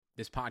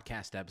This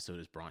podcast episode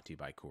is brought to you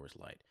by Coors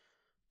Light.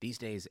 These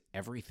days,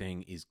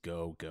 everything is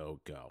go, go,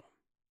 go.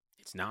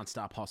 It's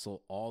nonstop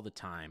hustle all the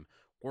time.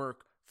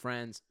 Work,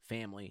 friends,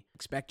 family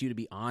expect you to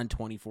be on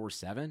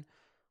 24/7.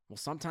 Well,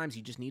 sometimes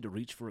you just need to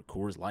reach for a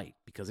Coors Light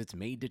because it's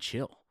made to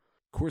chill.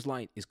 Coors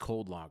Light is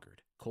cold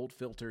lagered, cold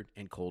filtered,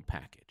 and cold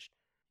packaged.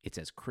 It's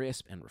as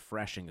crisp and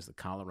refreshing as the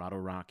Colorado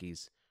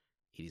Rockies.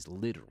 It is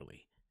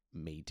literally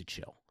made to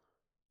chill.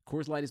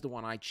 Coors Light is the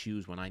one I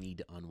choose when I need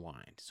to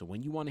unwind. So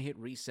when you want to hit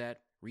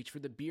reset, reach for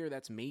the beer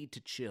that's made to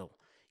chill.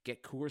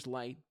 Get Coors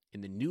Light in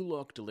the new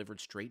look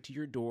delivered straight to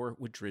your door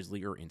with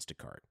Drizzly or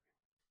Instacart.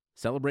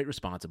 Celebrate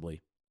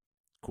responsibly.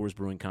 Coors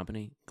Brewing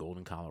Company,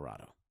 Golden,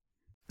 Colorado.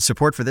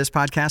 Support for this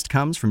podcast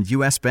comes from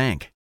U.S.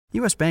 Bank.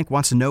 U.S. Bank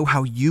wants to know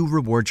how you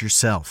reward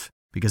yourself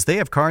because they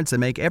have cards that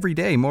make every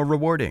day more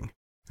rewarding.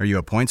 Are you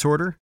a points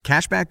hoarder,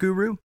 cashback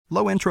guru,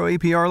 low intro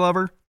APR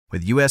lover?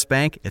 With U.S.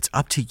 Bank, it's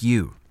up to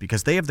you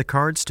because they have the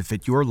cards to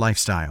fit your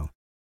lifestyle.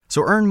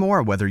 So earn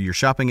more whether you're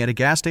shopping at a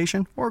gas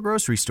station or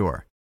grocery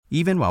store,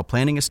 even while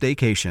planning a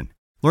staycation.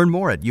 Learn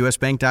more at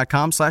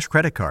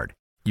usbank.com/creditcard.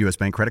 U.S.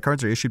 Bank credit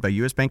cards are issued by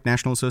U.S. Bank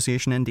National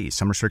Association N.D.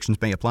 Some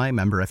restrictions may apply.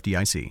 Member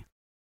FDIC.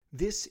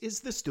 This is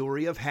the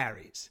story of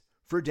Harry's.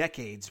 For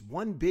decades,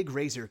 one big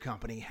razor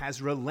company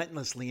has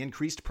relentlessly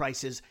increased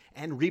prices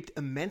and reaped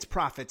immense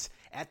profits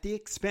at the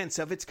expense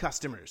of its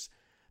customers.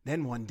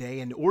 Then one day,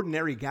 an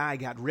ordinary guy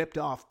got ripped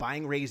off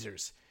buying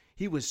razors.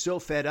 He was so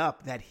fed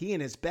up that he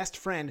and his best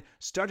friend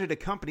started a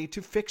company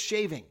to fix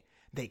shaving.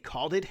 They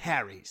called it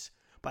Harry's.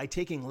 By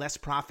taking less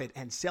profit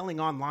and selling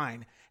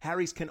online,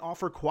 Harry's can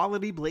offer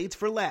quality blades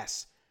for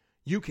less.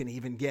 You can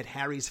even get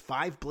Harry's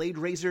 5-blade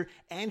razor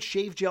and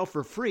shave gel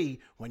for free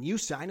when you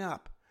sign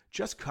up.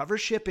 Just cover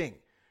shipping.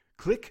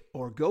 Click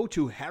or go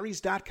to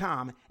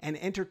harrys.com and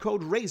enter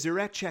code RAZOR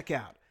at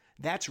checkout.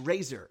 That's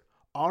RAZOR,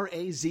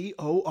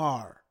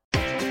 R-A-Z-O-R.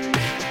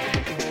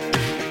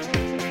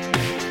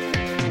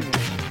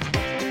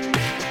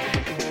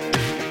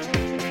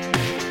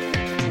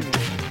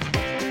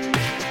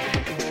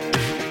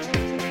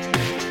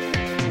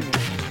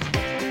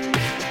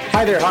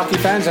 Hi there, hockey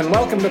fans, and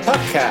welcome to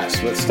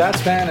Puckcast with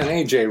Statsman and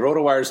AJ,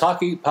 RotoWire's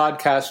hockey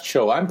podcast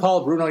show. I'm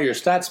Paul Bruno, your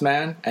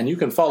Statsman, and you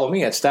can follow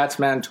me at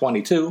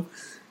Statsman22.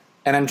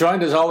 And I'm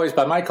joined, as always,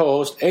 by my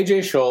co-host, AJ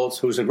Scholz,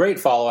 who's a great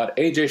follow at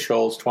AJ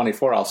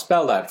Scholz24. I'll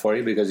spell that for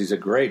you because he's a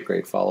great,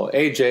 great follow.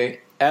 AJ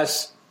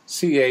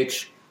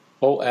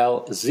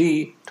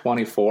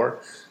SCHOLZ24.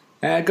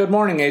 And good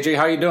morning, AJ.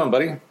 How you doing,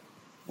 buddy?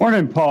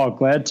 Morning, Paul.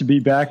 Glad to be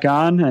back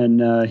on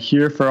and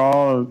here for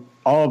all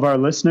of our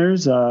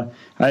listeners.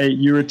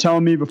 You were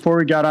telling me before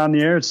we got on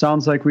the air, it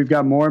sounds like we've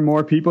got more and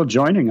more people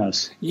joining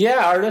us.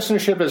 Yeah, our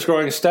listenership is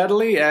growing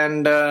steadily,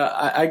 and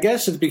I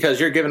guess it's because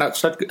you're giving out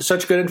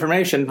such good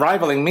information,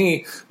 rivaling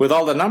me with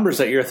all the numbers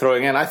that you're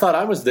throwing in. I thought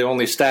I was the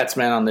only stats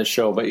man on this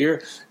show, but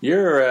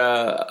you're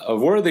a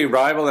worthy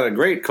rival and a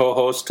great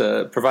co-host,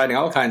 providing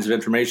all kinds of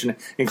information,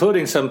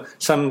 including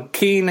some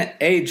keen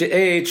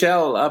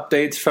AHL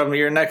updates from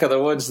your neck of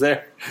the woods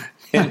there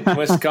in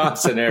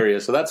Wisconsin area.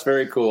 So that's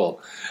very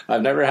cool.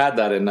 I've never had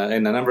that in a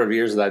number of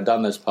years that I've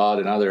done this pod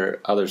in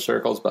other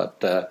circles,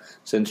 but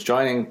since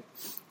joining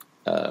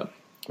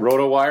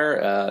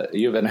RotoWire,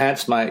 you've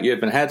enhanced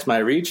my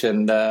reach,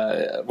 and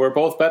we're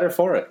both better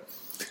for it.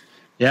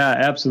 Yeah,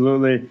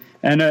 absolutely.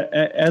 And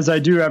as I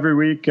do every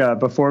week,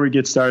 before we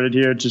get started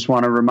here, just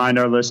want to remind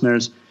our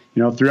listeners,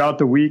 throughout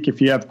the week, if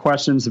you have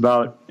questions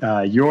about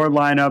your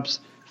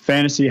lineups,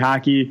 fantasy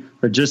hockey,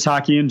 or just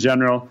hockey in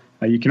general,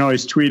 you can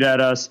always tweet at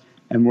us,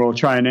 and we'll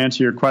try and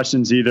answer your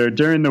questions either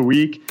during the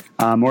week,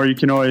 or you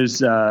can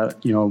always,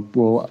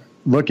 we'll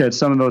look at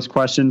some of those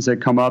questions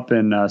that come up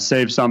and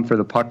save some for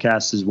the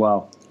podcast as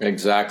well.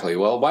 Exactly.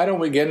 Well, why don't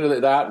we get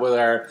into that with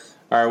our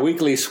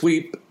weekly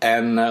sweep,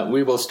 and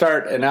we will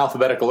start in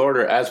alphabetical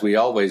order as we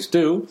always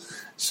do.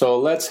 So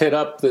let's hit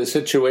up the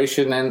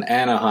situation in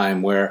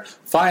Anaheim, where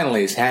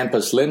finally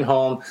Hampus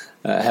Lindholm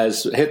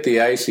has hit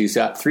the ice. He's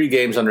got 3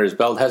 games under his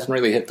belt, hasn't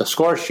really hit the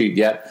score sheet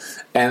yet.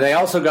 And they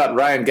also got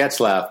Ryan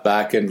Getzlaf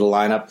back into the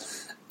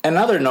lineup.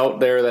 Another note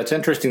there that's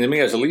interesting to me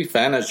as a Leaf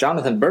fan is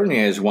Jonathan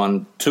Bernier has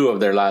won 2 of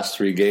their last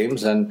 3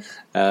 games, and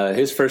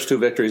his first 2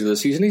 victories of the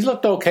season. He's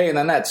looked okay in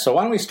the net. So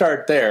why don't we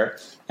start there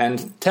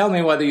and tell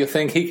me whether you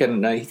think he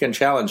can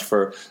challenge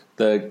for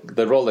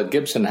the role that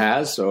Gibson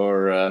has,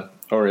 or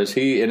is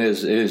he in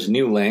his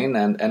new lane?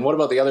 And what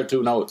about the other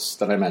 2 notes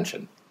that I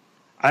mentioned?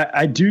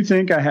 I do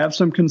think I have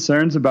some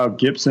concerns about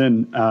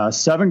Gibson.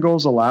 7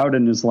 goals allowed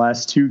in his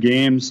last 2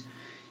 games.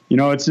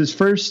 It's his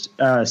first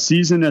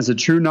season as a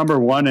true number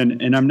 1,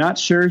 and I'm not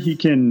sure he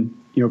can,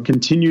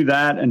 continue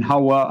that, and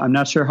I'm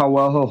not sure how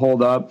well he'll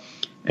hold up.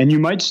 And you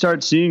might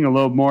start seeing a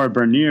little more of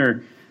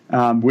Bernier,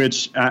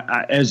 which,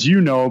 as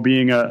you know,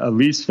 being a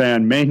Leafs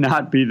fan, may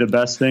not be the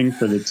best thing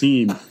for the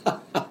team.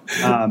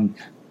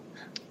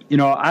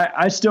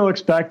 I still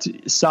expect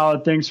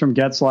solid things from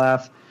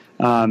Getzlaf.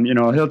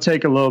 He'll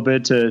take a little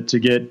bit to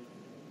get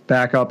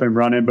back up and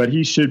running, but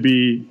he should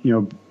be,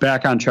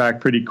 back on track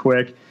pretty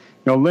quick.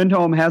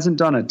 Lindholm hasn't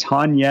done a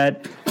ton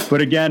yet, But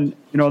again,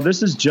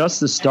 this is just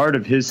the start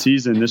of his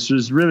season. This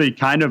was really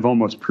kind of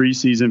almost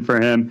preseason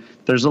for him.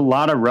 There's a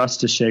lot of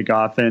rust to shake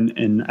off,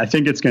 and I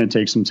think it's going to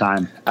take some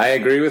time. I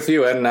agree with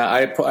you, and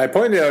I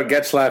pointed out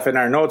Getzlaf in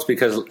our notes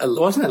because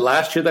wasn't it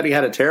last year that he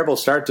had a terrible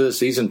start to the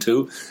season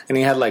too, and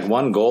he had like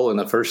one goal in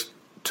the first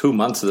 2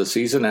 months of the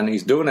season, and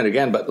he's doing it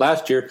again. But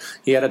last year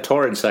he had a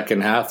torrid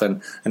second half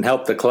and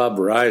helped the club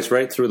rise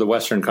right through the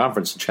Western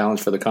Conference to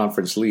challenge for the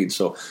conference lead.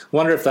 So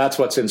wonder if that's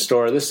what's in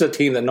store. This is a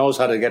team that knows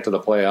how to get to the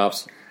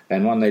playoffs,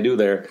 and when they do,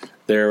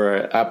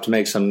 they're apt to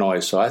make some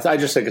noise. So I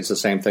just think it's the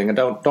same thing. And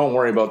don't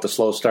worry about the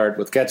slow start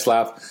with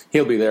Getzlaf.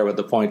 He'll be there with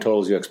the point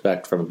totals you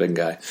expect from a big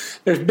guy.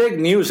 There's big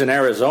news in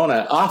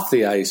Arizona off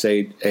the ice,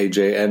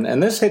 AJ,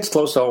 and this hits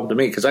close to home to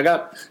me because I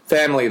got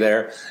family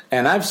there,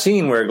 and I've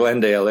seen where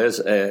Glendale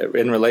is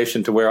in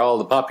relation to where all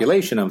the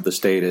population of the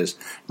state is.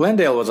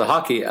 Glendale was a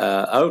hockey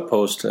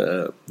outpost.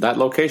 That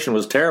location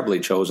was terribly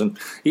chosen.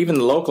 Even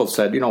the locals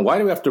said, why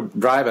do we have to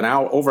drive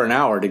over an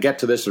hour to get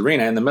to this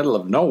arena in the middle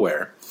of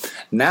nowhere?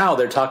 Now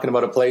they're talking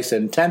about a place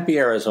in Tempe,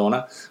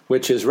 Arizona,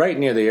 which is right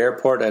near the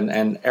airport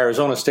and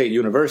Arizona State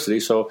University.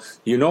 So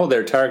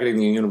they're targeting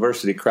the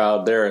university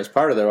crowd there as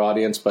part of their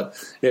audience, but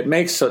it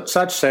makes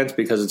such sense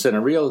because it's in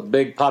a real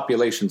big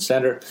population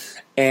center.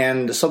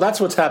 And so that's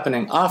what's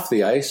happening off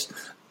the ice.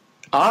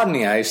 On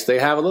the ice, they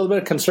have a little bit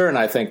of concern,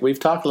 I think. We've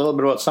talked a little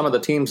bit about some of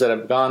the teams that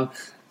have gone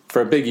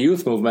for a big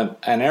youth movement,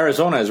 and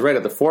Arizona is right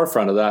at the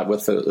forefront of that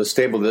with the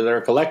stable that they're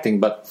collecting.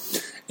 But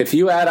if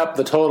you add up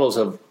the totals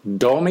of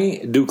Domi,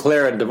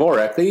 Duclair, and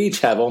Dvorak, they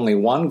each have only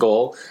one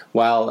goal,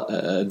 while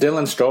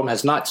Dylan Strome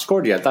has not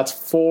scored yet. That's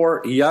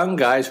 4 young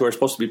guys who are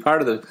supposed to be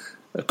part of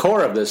the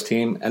core of this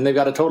team, and they've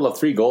got a total of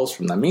 3 goals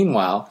from them.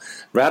 Meanwhile,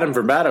 Radim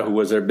Vrbata, who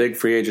was their big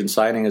free agent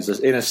signing, is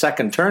in his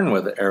second turn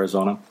with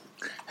Arizona,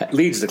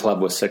 leads the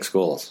club with 6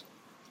 goals.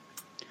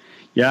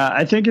 Yeah,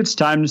 I think it's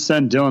time to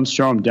send Dylan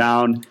Strome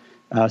down.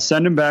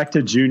 Send him back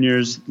to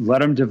juniors.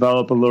 Let him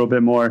develop a little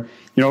bit more.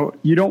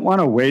 You don't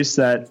want to waste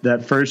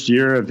that first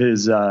year of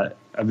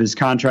his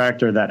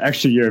contract or that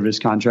extra year of his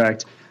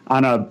contract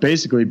on a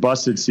basically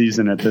busted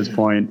season at this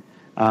point.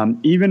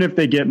 Even if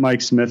they get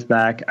Mike Smith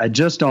back, I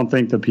just don't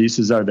think the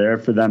pieces are there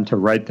for them to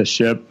right the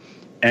ship.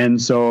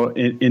 And so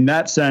in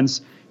that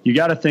sense, you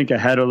got to think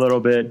ahead a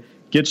little bit,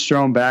 get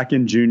Strome back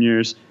in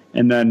juniors,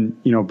 and then,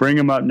 bring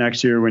him up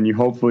next year when you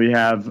hopefully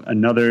have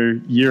another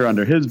year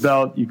under his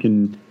belt. You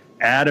can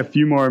add a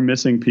few more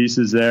missing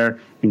pieces there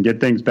and get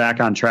things back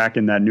on track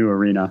in that new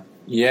arena.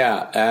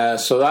 Yeah,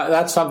 so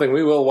that's something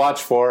we will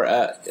watch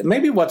for.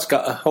 Maybe what's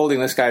holding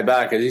this guy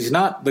back is he's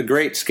not the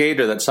great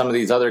skater that some of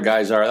these other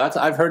guys are.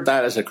 I've heard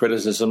that as a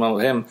criticism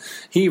of him.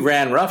 He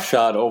ran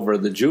roughshod over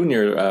the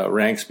junior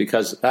ranks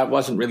because that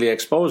wasn't really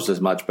exposed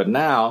as much. But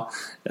now,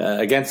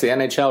 against the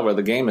NHL where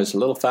the game is a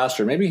little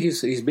faster, maybe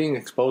he's being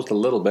exposed a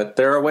little bit.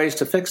 There are ways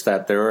to fix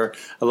that. There are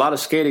a lot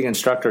of skating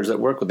instructors that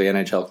work with the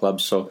NHL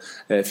clubs. So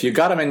if you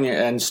got him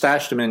and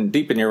stashed him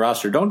deep in your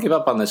roster, don't give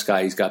up on this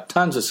guy. He's got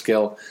tons of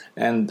skill,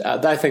 and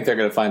I think they're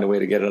going to find a way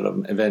to get at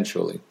him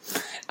eventually.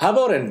 How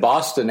about in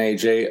Boston,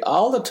 AJ?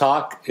 All the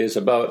talk is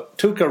about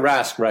Tuukka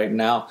Rask right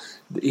now.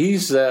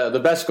 He's the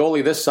best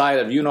goalie this side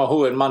of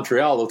you-know-who in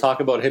Montreal. We'll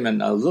talk about him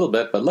in a little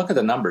bit, but look at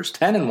the numbers.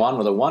 10-1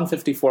 with a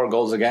 154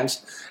 goals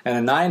against and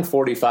a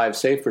 945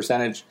 save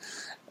percentage.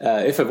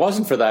 If it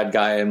wasn't for that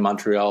guy in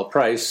Montreal,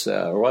 Price,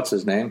 or what's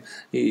his name,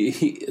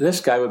 this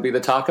guy would be the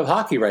talk of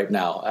hockey right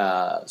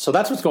now. So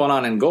that's what's going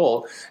on in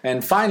goal.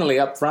 And finally,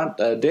 up front,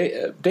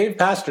 Dave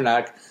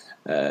Pastrnak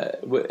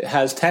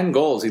has 10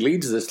 goals. He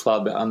leads this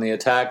club on the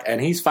attack,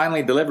 and he's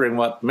finally delivering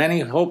what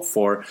many hope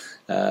for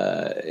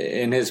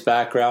in his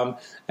background.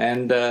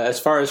 And as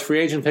far as free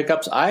agent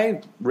pickups,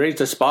 I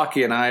raised a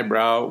Spockian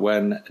eyebrow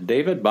when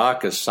David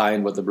Backes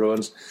signed with the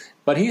Bruins,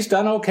 but he's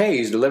done okay.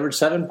 He's delivered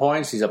 7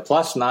 points. He's a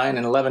 +9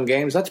 in 11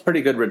 games. That's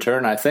pretty good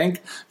return, I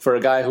think, for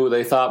a guy who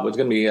they thought was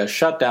going to be a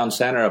shutdown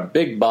center, a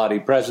big body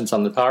presence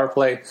on the power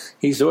play.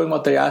 He's doing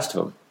what they asked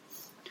of him.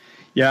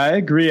 Yeah, I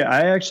agree.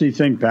 I actually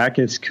think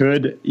Backes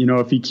could,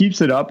 if he keeps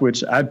it up,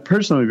 which I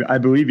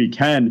believe he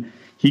can,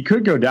 he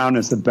could go down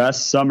as the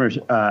best summer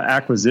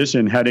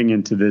acquisition heading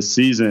into this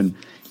season.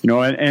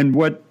 And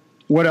what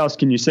else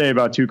can you say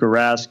about Tuukka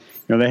Rask?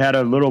 They had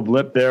a little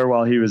blip there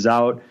while he was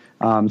out.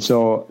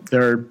 So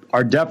there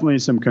are definitely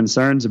some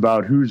concerns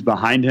about who's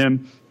behind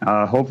him.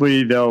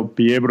 Hopefully they'll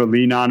be able to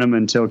lean on him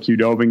until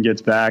Khudobin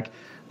gets back.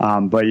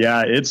 But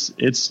yeah, it's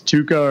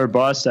Tuukka or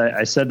bust.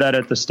 I said that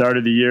at the start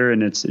of the year,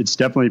 and it's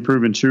definitely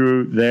proven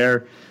true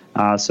there.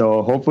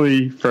 So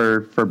hopefully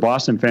for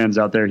Boston fans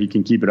out there, he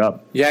can keep it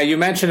up. Yeah, you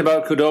mentioned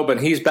about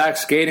Khudobin. He's back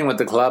skating with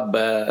the club,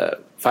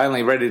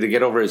 finally ready to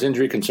get over his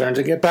injury concerns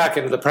and get back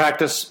into the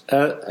practice.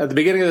 At the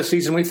beginning of the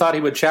season, we thought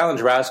he would challenge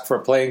Rask for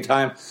playing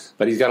time,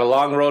 but he's got a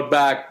long road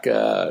back,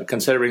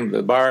 considering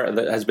the bar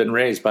that has been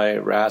raised by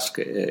Rask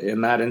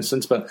in that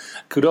instance. But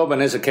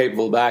Khudobin is a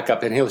capable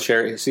backup, and he'll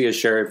see his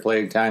share of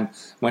playing time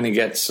when he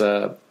gets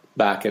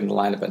back in the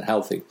lineup and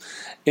healthy.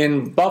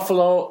 In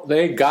Buffalo,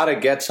 they got to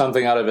get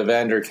something out of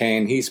Evander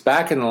Kane. He's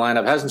back in the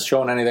lineup, hasn't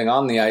shown anything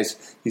on the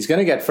ice. He's going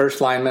to get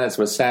first-line minutes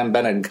with Sam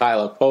Bennett and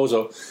Kyle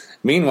Okposo.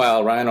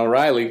 Meanwhile, Ryan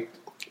O'Reilly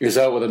is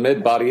out with a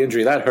mid-body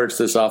injury. That hurts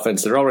this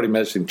offense. They're already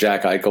missing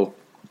Jack Eichel,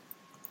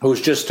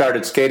 who's just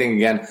started skating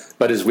again,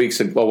 but is weeks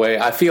away.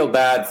 I feel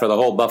bad for the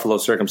whole Buffalo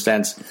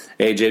circumstance,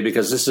 AJ,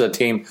 because this is a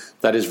team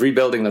that is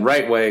rebuilding the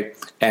right way,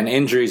 and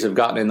injuries have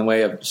gotten in the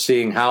way of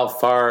seeing how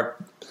far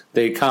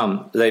they've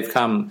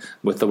come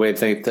with the way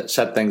they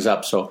set things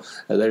up. So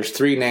there's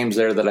 3 names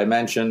there that I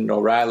mentioned,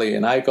 O'Reilly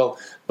and Eichel,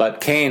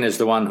 but Kane is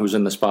the one who's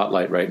in the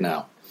spotlight right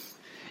now.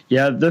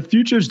 Yeah, the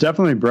future's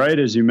definitely bright,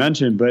 as you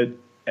mentioned, but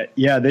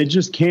yeah, they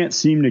just can't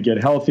seem to get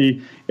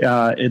healthy.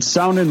 It's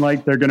sounding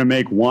like they're going to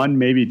make 1,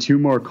 maybe 2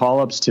 more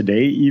call-ups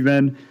today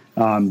even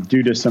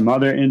due to some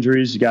other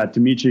injuries. You got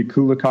Dmitry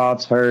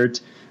Kulikov's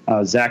hurt.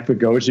 Zach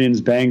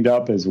Bogosian's banged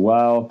up as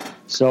well.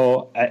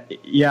 So,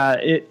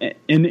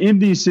 in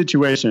these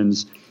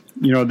situations,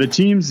 the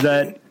teams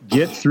that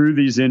get through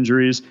these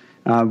injuries,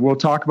 we'll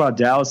talk about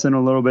Dallas in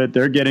a little bit.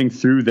 They're getting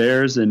through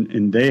theirs,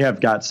 and they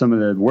have got some of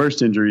the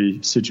worst injury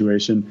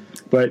situation.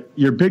 But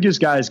your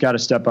biggest guy's got to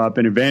step up,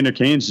 and Evander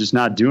Kane's just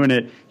not doing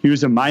it. He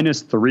was a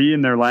 -3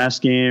 in their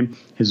last game.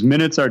 His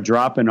minutes are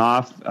dropping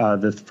off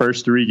the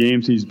first 3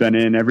 games he's been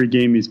in. Every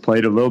game he's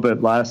played a little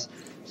bit less.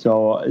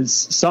 So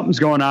something's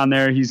going on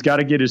there. He's got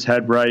to get his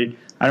head right.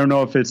 I don't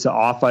know if it's the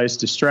off-ice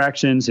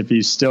distractions, if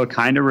he's still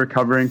kind of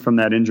recovering from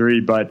that injury,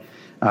 but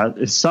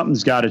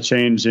something's got to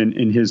change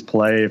in his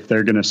play if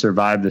they're going to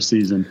survive the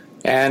season.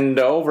 And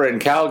over in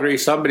Calgary,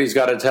 somebody's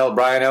got to tell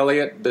Brian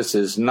Elliott, this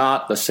is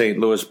not the St.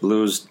 Louis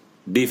Blues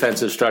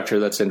defensive structure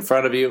that's in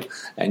front of you,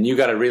 and you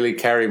got to really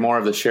carry more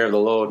of the share of the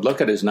load. Look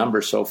at his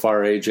numbers so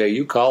far, AJ.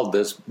 You called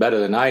this better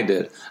than I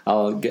did.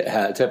 I'll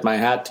tip my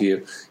hat to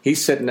you.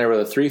 He's sitting there with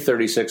a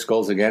 .336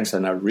 goals against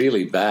and a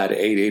really bad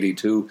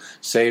 .882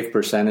 save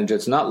percentage.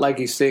 It's not like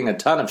he's seeing a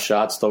ton of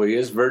shots, though he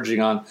is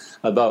verging on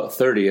about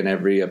 30 in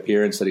every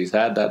appearance that he's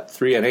had. That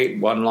 3-8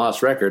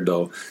 one-loss record,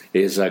 though,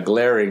 is a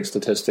glaring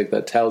statistic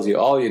that tells you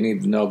all you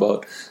need to know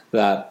about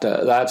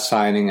that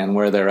signing and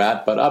where they're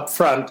at. But up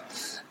front,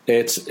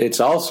 it's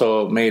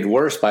also made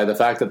worse by the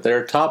fact that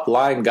their top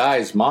line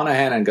guys,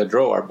 Monahan and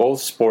Gaudreau, are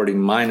both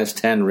sporting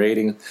 -10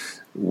 rating.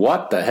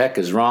 What the heck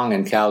is wrong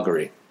in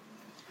Calgary?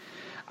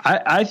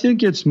 I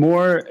think it's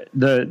more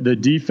the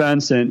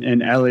defense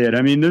and Elliott.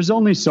 I mean, there's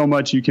only so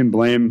much you can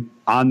blame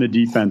on the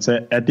defense.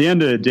 At the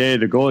end of the day,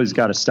 the goalie's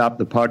got to stop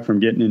the puck from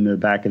getting into the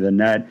back of the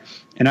net.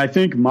 And I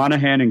think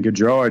Monahan and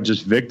Gaudreau are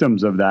just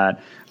victims of that.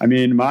 I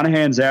mean,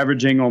 Monahan's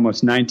averaging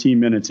almost 19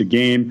 minutes a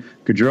game.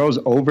 Gaudreau's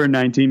over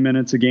 19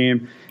 minutes a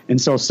game. And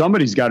so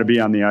somebody's got to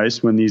be on the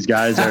ice when these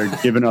guys are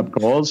giving up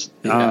goals.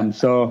 Yeah.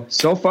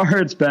 So far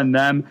it's been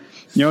them.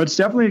 It's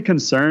definitely a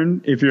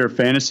concern if you're a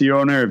fantasy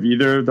owner of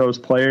either of those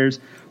players,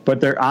 but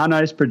their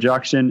on-ice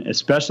production,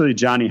 especially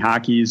Johnny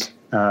Hockey's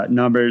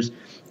numbers,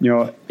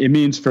 it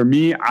means for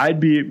me, I'd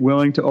be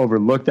willing to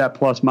overlook that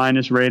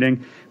plus-minus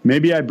rating.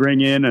 Maybe I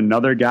bring in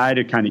another guy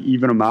to kind of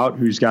even them out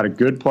who's got a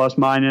good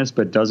plus-minus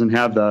but doesn't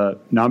have the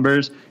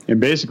numbers, and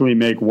basically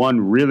make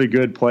one really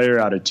good player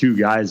out of 2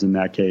 guys in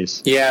that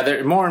case. Yeah, there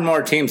are more and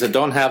more teams that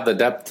don't have the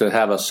depth to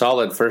have a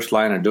solid first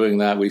liner doing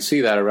that. We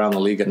see that around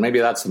the league, and maybe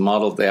that's the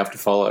model they have to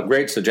follow. A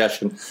great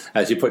suggestion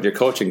as you put your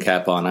coaching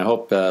cap on. I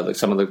hope that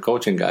some of the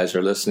coaching guys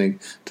are listening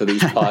to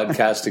these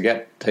podcasts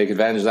to take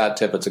advantage of that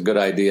tip. It's a good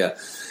idea.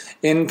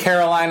 In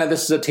Carolina,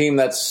 this is a team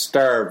that's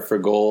starved for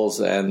goals,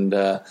 and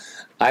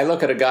I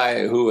look at a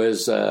guy who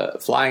is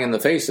flying in the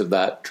face of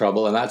that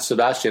trouble, and that's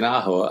Sebastian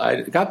Aho.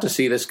 I got to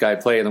see this guy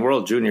play in the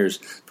World Juniors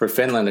for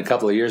Finland a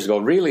couple of years ago.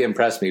 Really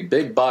impressed me.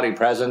 Big body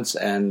presence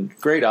and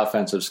great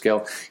offensive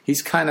skill.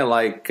 He's kind of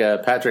like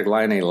Patrick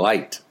Laine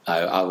light,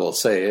 I will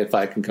say, if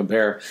I can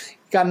compare.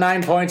 He got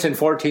 9 points in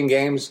 14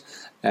 games.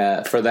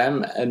 For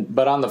them,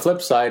 but on the flip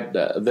side,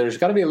 there's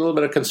got to be a little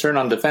bit of concern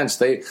on defense.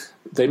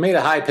 They made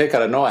a high pick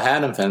out of Noah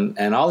Hannafin,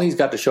 and all he's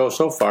got to show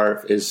so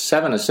far is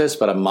 7 assists,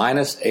 but a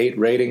 -8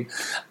 rating.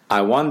 I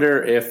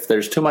wonder if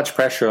there's too much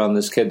pressure on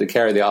this kid to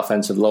carry the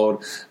offensive load.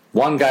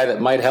 One guy that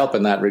might help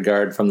in that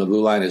regard from the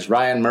blue line is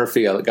Ryan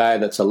Murphy, a guy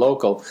that's a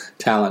local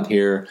talent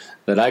here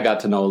that I got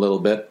to know a little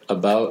bit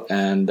about,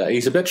 and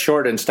he's a bit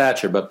short in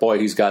stature, but boy,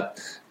 he's got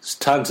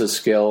tons of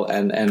skill,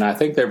 and I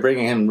think they're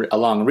bringing him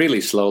along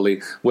really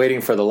slowly, waiting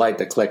for the light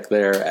to click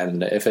there,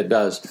 and if it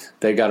does,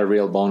 they got a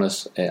real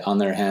bonus on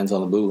their hands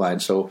on the blue line.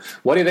 So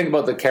what do you think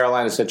about the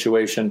Carolina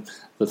situation,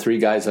 the 3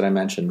 guys that I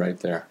mentioned right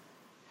there?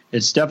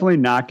 It's definitely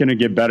not going to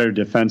get better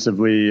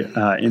defensively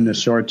in the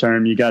short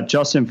term. You got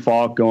Justin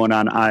Falk going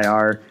on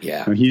IR.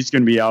 Yeah. He's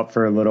going to be out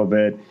for a little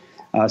bit.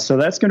 So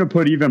that's going to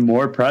put even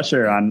more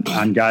pressure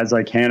on guys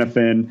like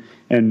Hannafin,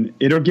 and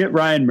it'll get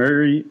Ryan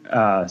Murray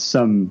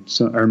some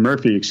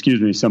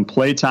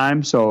play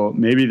time. So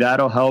maybe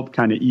that'll help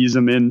kind of ease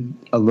him in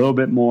a little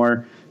bit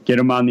more, get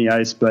him on the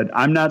ice. But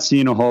I'm not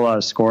seeing a whole lot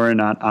of scoring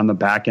on the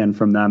back end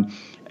from them.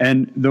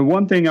 And the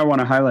one thing I want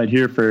to highlight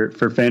here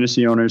for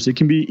fantasy owners, it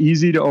can be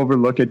easy to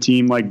overlook a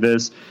team like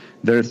this.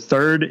 They're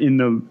third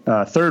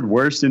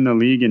worst in the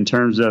league in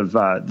terms of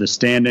the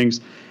standings.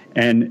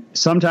 And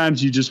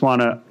sometimes you just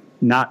want to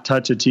not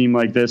touch a team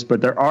like this,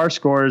 but there are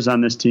scorers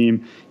on this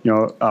team.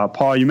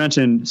 Paul, you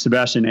mentioned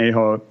Sebastian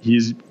Aho.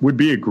 Would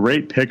be a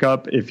great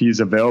pickup if he's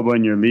available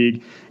in your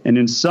league. And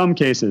in some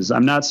cases,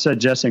 I'm not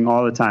suggesting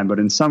all the time, but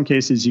in some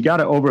cases, you got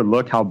to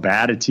overlook how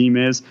bad a team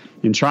is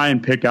and try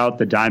and pick out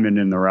the diamond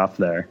in the rough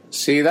there.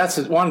 See, that's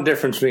one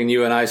difference between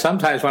you and I.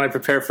 Sometimes when I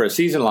prepare for a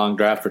season-long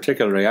draft,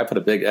 particularly, I put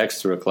a big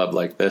X through a club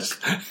like this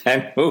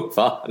and move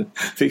on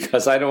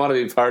because I don't want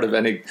to be part of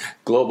any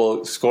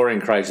global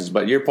scoring crisis.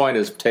 But your point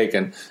is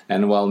taken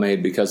and well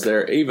made, because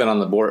they're even on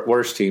the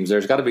worst teams,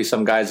 there's got to be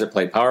some guys that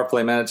play power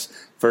play minutes,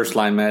 first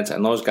line minutes,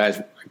 and those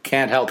guys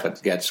can't help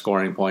but get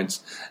scoring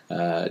points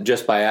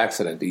just by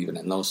accident, even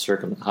in those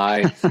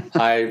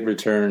high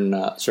return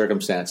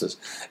circumstances.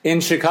 In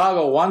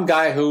Chicago, one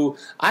guy who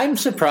I'm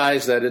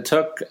surprised that it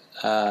took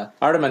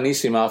Artem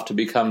Anisimov to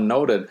become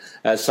noted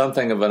as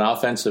something of an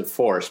offensive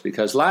force,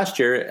 because last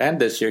year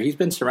and this year he's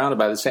been surrounded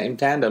by the same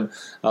tandem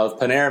of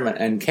Panarin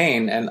and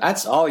Kane, and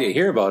that's all you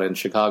hear about in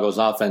Chicago's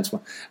offense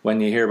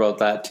when you hear about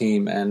that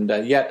team. And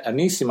yet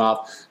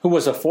Anisimov, who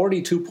was a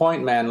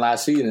 42-point man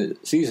last season,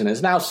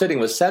 is now sitting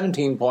with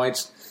 17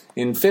 points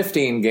in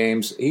 15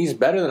 games. He's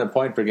better than a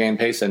point-per-game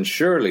pace, and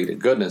surely, to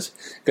goodness,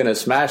 going to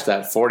smash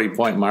that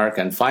 40-point mark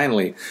and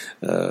finally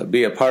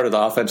be a part of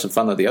the offensive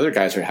fun that the other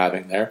guys are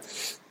having there.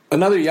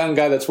 Another young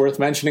guy that's worth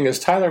mentioning is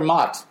Tyler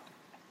Mott.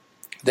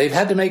 They've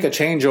had to make a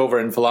changeover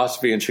in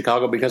philosophy in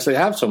Chicago because they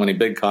have so many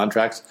big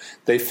contracts.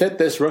 They fit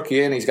this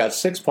rookie in. He's got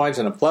 6 points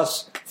and a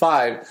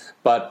 +5,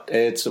 but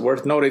it's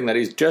worth noting that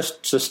he's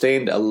just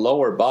sustained a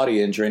lower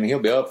body injury, and he'll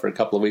be out for a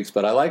couple of weeks.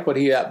 But I like what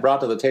he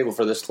brought to the table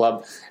for this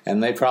club,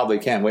 and they probably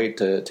can't wait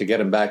to get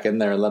him back in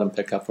there and let him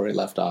pick up where he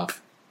left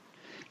off.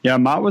 Yeah,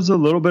 Mott was a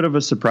little bit of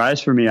a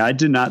surprise for me. I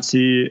did not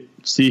see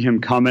him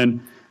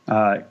coming.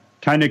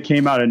 Kind of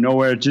came out of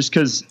nowhere just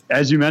because,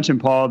 as you mentioned,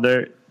 Paul,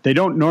 they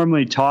don't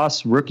normally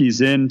toss rookies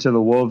into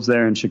the Wolves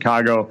there in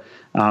Chicago,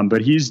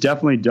 but he's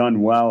definitely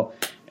done well.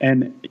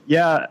 And,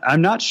 yeah,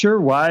 I'm not sure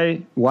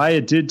why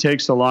it did take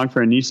so long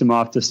for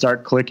Anisimov to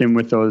start clicking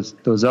with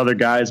those other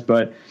guys,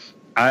 but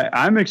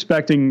I'm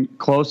expecting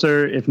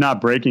closer, if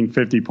not breaking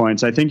 50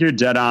 points. I think you're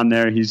dead on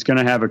there. He's going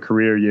to have a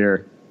career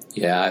year.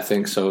 Yeah, I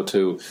think so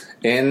too.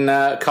 In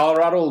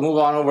Colorado, we'll move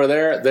on over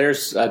there.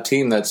 There's a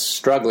team that's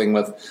struggling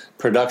with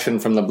production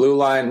from the blue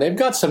line. They've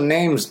got some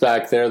names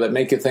back there that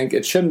make you think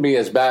it shouldn't be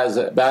as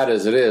bad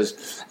as it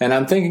is. And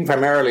I'm thinking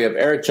primarily of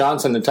Eric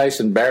Johnson and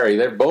Tyson Barrie.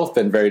 They've both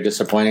been very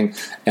disappointing.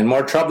 And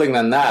more troubling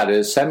than that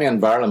is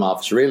Semyon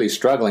Varlamov is really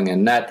struggling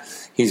in net.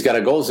 He's got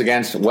a goals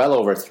against well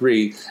over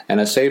 3 and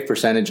a save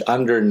percentage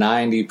under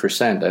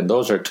 90%. And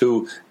those are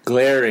two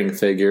glaring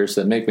figures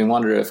that make me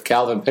wonder if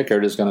Calvin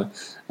Pickard is going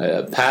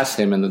to pass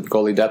him in the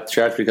goalie depth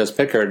chart, because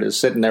Pickard is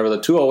sitting there with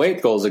a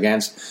 208 goals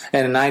against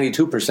and a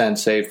 92%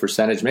 save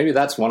percentage. Maybe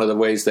that's one of the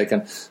ways they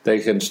can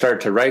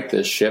start to right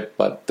this ship,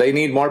 but they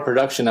need more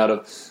production out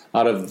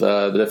of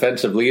the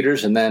defensive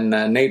leaders. And then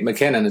Nate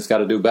McKinnon has got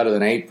to do better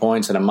than 8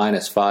 points and a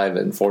 -5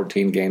 in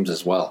 14 games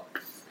as well.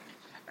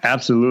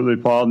 Absolutely,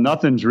 Paul.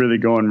 Nothing's really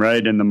going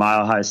right in the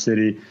Mile High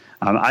City.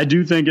 I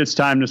do think it's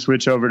time to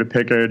switch over to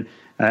Pickard.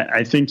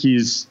 I think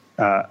he's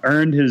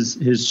earned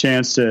his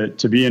chance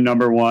to be a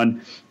number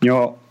one.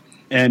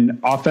 And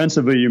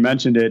offensively, you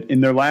mentioned it. In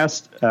their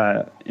last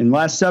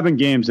 7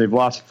 games, they've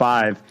lost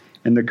 5,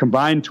 and the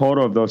combined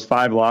total of those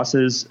 5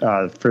 losses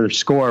for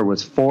score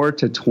was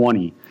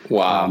 4-20.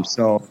 Wow.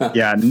 So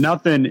yeah,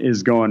 nothing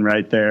is going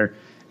right there.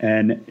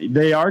 And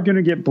they are going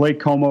to get Blake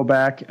Como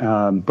back,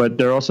 but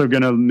they're also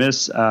going to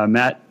miss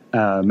Matt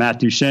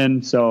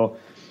Duchene. So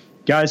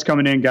guys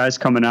coming in, guys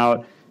coming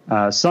out.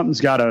 Something's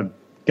got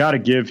to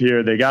give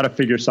here. They got to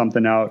figure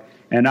something out.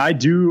 And I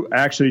do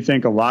actually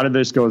think a lot of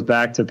this goes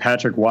back to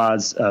Patrick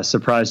Waugh's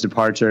surprise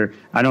departure.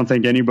 I don't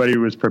think anybody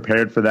was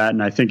prepared for that,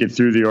 and I think it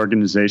threw the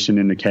organization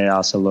into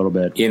chaos a little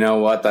bit. You know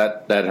what?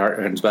 That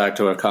harkens back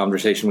to a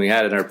conversation we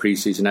had in our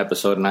preseason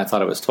episode, and I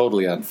thought it was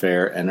totally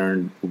unfair and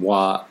earned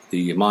Waugh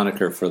the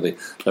moniker for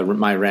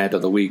my rant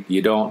of the week.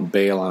 You don't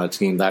bail on a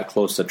team that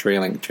close to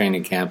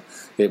training camp.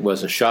 It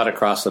was a shot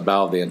across the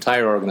bow of the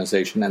entire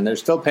organization, and they're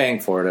still paying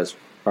for it as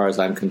far as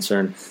I'm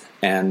concerned.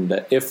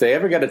 And if they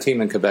ever get a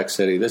team in Quebec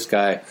City, this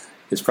guy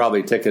is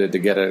probably ticketed to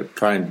get a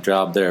trying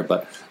job there.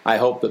 But I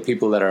hope that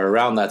people that are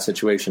around that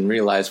situation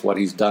realize what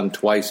he's done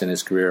twice in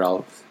his career.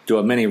 I'll do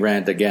a mini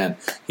rant again.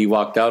 He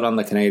walked out on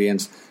the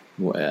Canadiens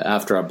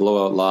after a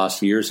blowout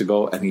loss years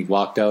ago, and he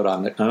walked out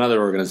on another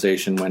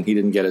organization when he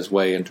didn't get his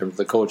way in terms of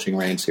the coaching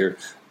reins here.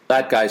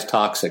 That guy's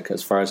toxic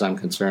as far as I'm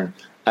concerned.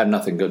 I have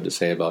nothing good to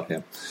say about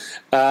him.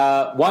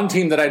 One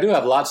team that I do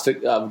have lots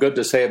of good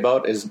to say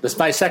about is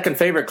my second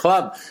favorite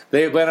club.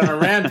 They went on a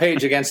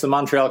rampage against the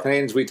Montreal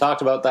Canadiens. We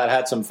talked about that,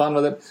 had some fun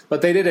with it,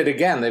 but they did it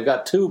again. They've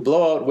got 2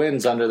 blowout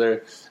wins under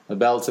their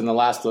belts in the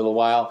last little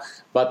while.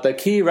 But the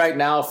key right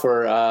now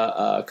for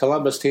a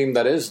Columbus team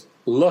that is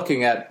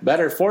looking at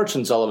better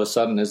fortunes all of a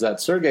sudden is that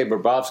Sergei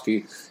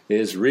Bobrovsky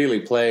is really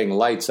playing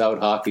lights out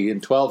hockey.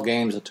 In 12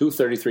 games, a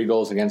 .233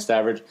 goals against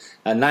average,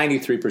 a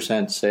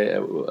 93%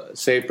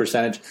 save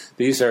percentage.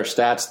 These are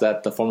stats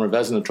that the former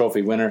Vezina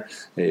Trophy winner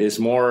is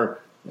more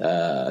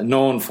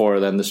known for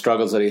than the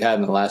struggles that he had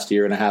in the last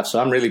year and a half. So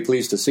I'm really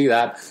pleased to see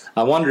that.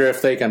 I wonder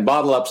if they can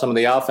bottle up some of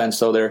the offense.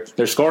 So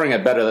they're scoring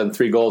at better than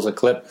 3 goals a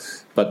clip,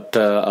 but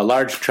a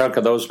large chunk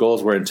of those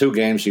goals were in 2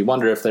 games. You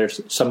wonder if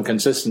there's some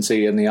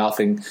consistency in the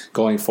offing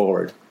going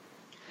forward.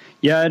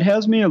 Yeah, it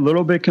has me a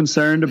little bit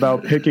concerned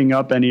about picking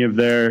up any of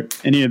their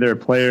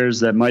players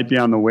that might be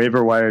on the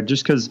waiver wire,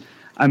 just because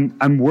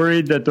I'm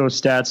worried that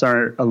those stats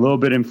are a little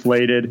bit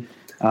inflated,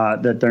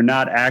 that they're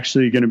not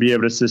actually going to be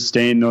able to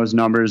sustain those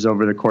numbers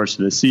over the course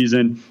of the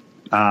season.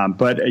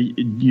 But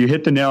you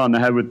hit the nail on the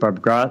head with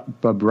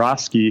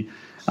Bobrovsky.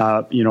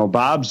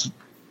 Bob's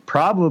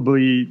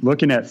probably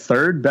looking at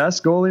 3rd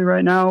best goalie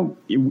right now.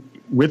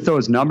 With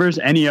those numbers,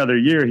 any other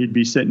year he'd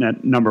be sitting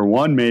at number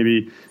 1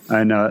 maybe,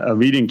 and a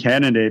leading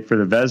candidate for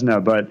the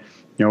Vezina. But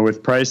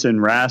with Price and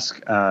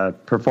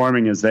Rask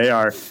performing as they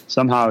are,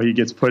 somehow he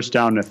gets pushed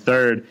down to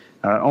 3rd.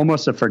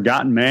 Almost a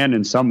forgotten man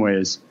in some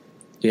ways.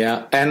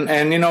 Yeah,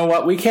 and you know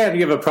what? We can't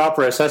give a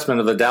proper assessment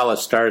of the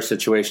Dallas Stars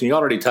situation. You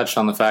already touched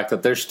on the fact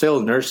that they're still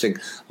nursing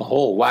a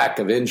whole whack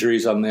of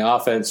injuries on the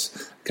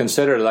offense.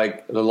 Consider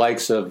like the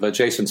likes of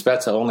Jason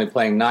Spezza only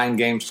playing 9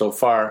 games so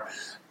far.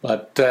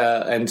 But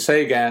and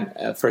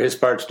Seguin, for his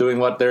part, doing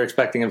what they're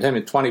expecting of him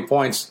at 20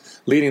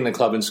 points, leading the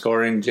club in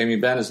scoring. Jamie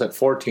Benn is at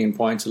 14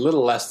 points, a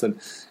little less than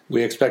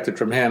we expected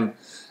from him.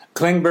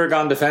 Klingberg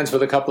on defense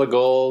with a couple of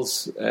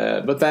goals.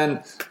 But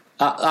then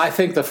I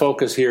think the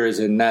focus here is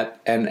in net.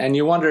 And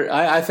you wonder,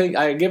 I think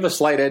I give a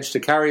slight edge to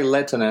Kari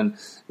Lehtonen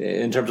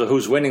in terms of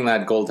who's winning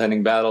that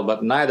goaltending battle,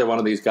 but neither one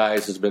of these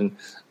guys has been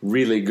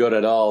really good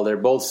at all. They're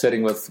both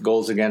sitting with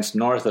goals against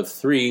north of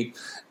 3.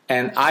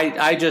 And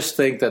I just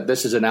think that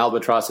this is an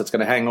albatross that's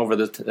going to hang over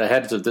the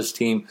heads of this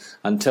team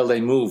until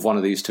they move one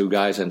of these 2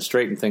 guys and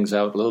straighten things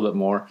out a little bit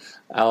more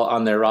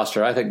on their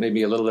roster. I think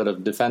maybe a little bit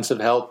of defensive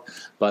help,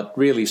 but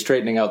really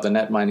straightening out the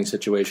net mining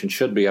situation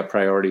should be a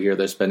priority here.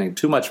 They're spending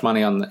too much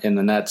money in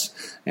the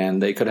nets,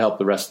 and they could help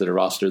the rest of their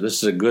roster.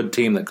 This is a good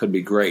team that could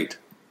be great.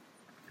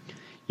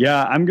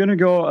 Yeah, I'm going to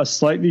go a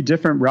slightly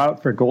different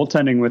route for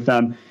goaltending with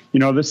them.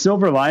 The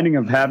silver lining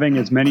of having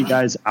as many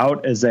guys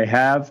out as they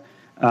have,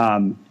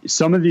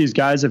 some of these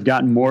guys have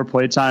gotten more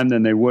play time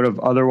than they would have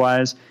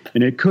otherwise,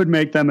 and it could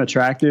make them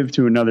attractive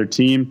to another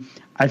team.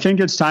 I think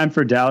it's time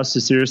for Dallas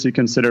to seriously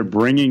consider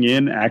bringing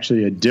in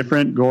actually a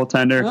different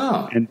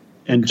goaltender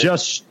and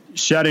just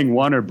shedding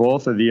one or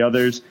both of the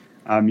others.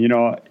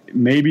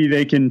 Maybe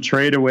they can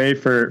trade away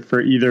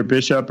for either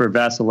Bishop or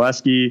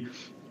Vasilevsky,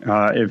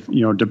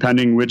 if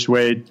depending which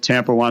way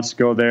Tampa wants to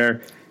go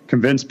there.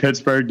 Convince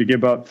Pittsburgh to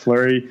give up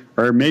Fleury,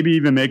 or maybe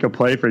even make a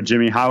play for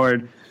Jimmy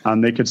Howard.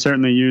 They could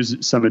certainly use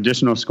some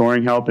additional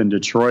scoring help in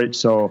Detroit.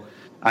 So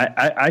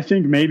I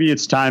think maybe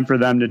it's time for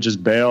them to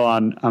just bail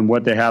on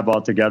what they have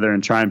altogether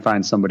and try and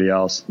find somebody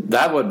else.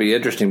 That would be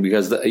interesting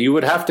because you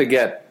would have to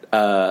get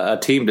a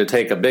team to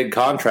take a big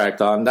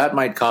contract on. That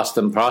might cost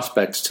them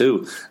prospects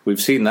too. We've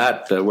seen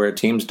that where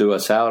teams do a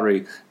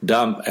salary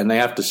dump and they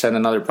have to send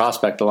another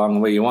prospect along the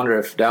way. You wonder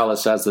if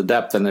Dallas has the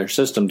depth in their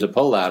system to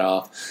pull that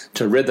off,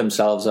 to rid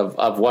themselves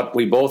of what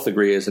we both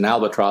agree is an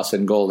albatross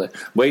in goal.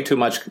 Way too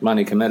much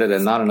money committed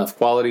and not enough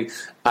quality.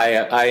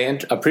 I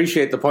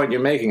appreciate the point you're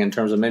making in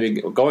terms of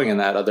maybe going in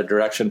that other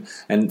direction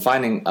and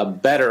finding a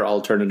better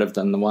alternative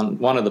than the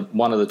one of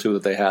the 2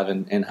 that they have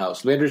in house.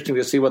 It'll be interesting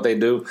to see what they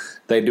do.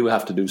 They do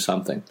have to do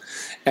something.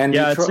 And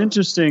yeah, it's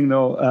interesting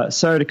though.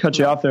 Sorry to cut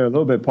you off there a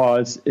little bit, Paul.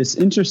 It's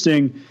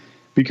interesting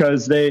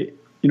because they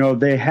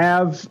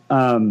have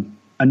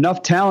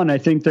enough talent. I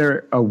think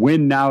they're a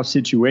win now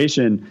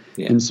situation.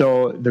 Yeah. And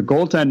so the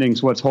goaltending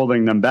is what's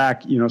holding them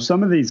back.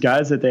 Some of these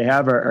guys that they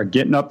have are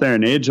getting up there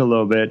in age a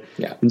little bit.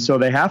 Yeah. And so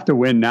they have to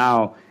win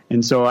now.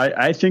 And so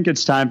I think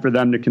it's time for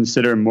them to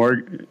consider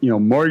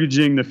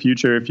mortgaging the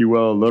future, if you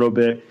will, a little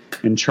bit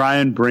and try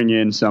and bring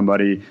in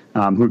somebody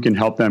who can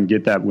help them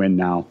get that win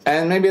now.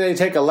 And maybe they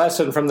take a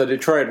lesson from the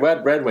Detroit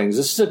Red Wings.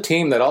 This is a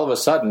team that all of a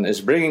sudden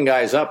is bringing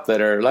guys up that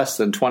are less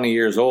than 20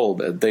 years old.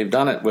 They've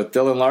done it with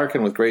Dylan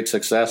Larkin with great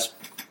success.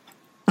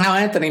 Now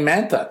Anthony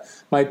Mantha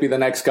might be the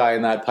next guy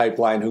in that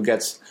pipeline who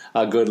gets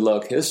a good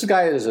look. This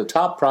guy is a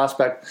top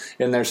prospect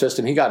in their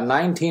system. He got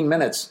 19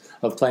 minutes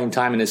of playing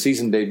time in his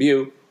season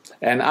debut,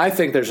 and I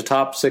think there's a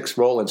top 6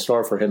 role in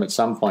store for him at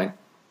some point.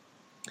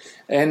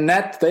 And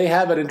net, they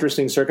have an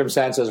interesting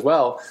circumstance as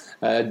well.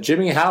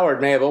 Jimmy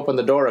Howard may have opened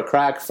the door a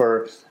crack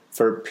for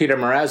Peter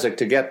Mrazek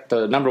to get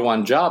the number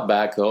 1 job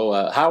back,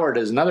 though. Howard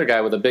is another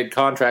guy with a big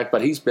contract,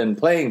 but he's been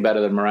playing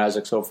better than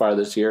Mrazek so far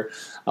this year.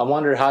 I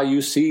wonder how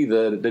you see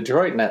the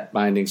Detroit net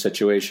minding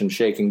situation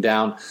shaking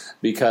down,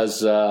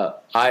 because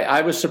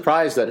I was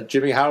surprised that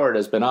Jimmy Howard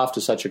has been off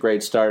to such a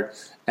great start,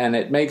 and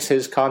it makes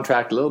his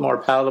contract a little more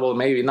palatable,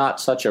 maybe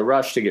not such a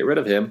rush to get rid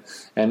of him,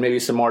 and maybe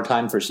some more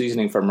time for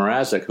seasoning for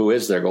Mrazek, who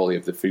is their goalie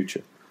of the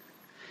future.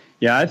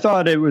 Yeah, I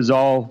thought it was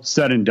all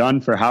said and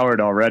done for Howard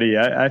already.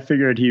 I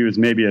figured he was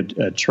maybe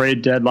a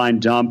trade deadline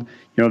dump.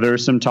 There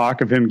was some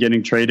talk of him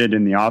getting traded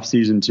in the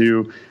offseason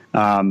too.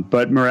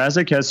 But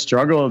Mrazek has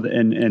struggled,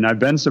 and I've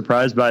been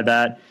surprised by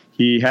that.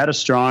 He had a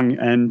strong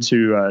end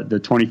to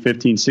the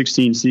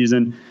 2015-16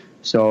 season,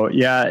 So,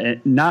 yeah,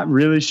 not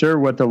really sure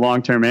what the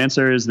long-term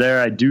answer is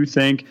there. I do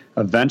think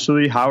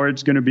eventually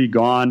Howard's going to be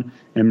gone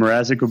and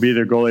Mrazek will be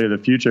their goalie of the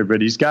future,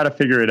 but he's got to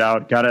figure it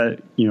out, got to,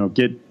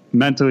 get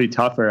mentally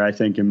tougher, I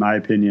think, in my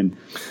opinion.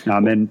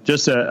 And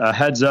just a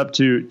heads up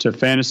to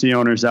fantasy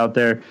owners out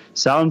there,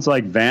 sounds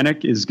like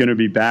Vanek is going to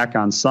be back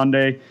on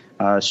Sunday.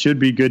 Should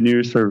be good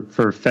news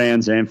for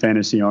fans and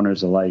fantasy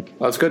owners alike.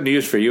 Well, it's good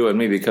news for you and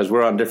me because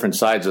we're on different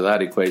sides of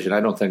that equation. I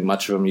don't think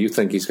much of him. You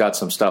think he's got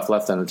some stuff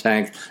left in the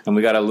tank, and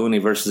we got a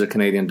loonie versus a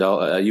Canadian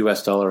dollar, a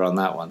U.S. dollar on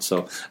that one.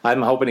 So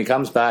I'm hoping he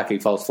comes back. He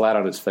falls flat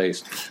on his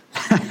face.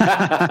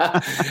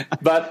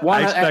 But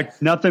I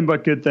expect nothing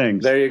but good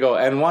things. There you go.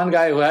 And one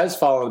guy who has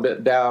fallen a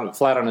bit down,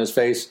 flat on his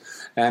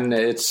face, and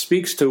it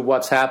speaks to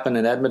what's happened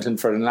in Edmonton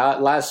for the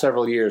last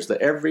several years, that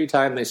every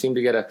time they seem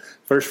to get a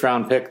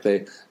first-round pick,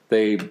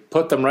 they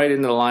put them right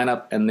into the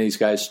lineup, and these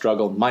guys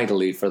struggle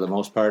mightily for the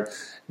most part.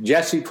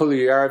 Jesse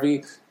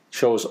Puljujarvi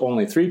shows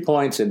only 3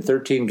 points in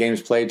 13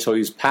 games played, so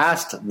he's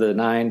past the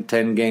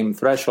 9-10 game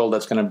threshold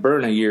that's going to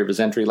burn a year of his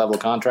entry-level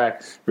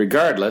contract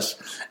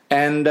regardless.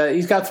 And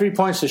he's got 3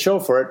 points to show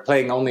for it,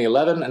 playing only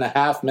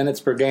 11.5 minutes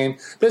per game.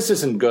 This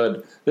isn't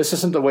good. This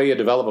isn't the way you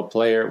develop a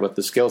player with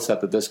the skill set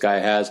that this guy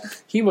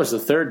has. He was the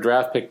third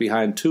draft pick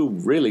behind two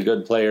really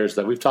good players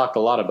that we've talked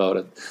a lot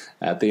about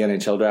at the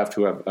NHL draft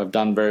who have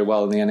done very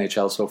well in the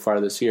NHL so far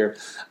this year.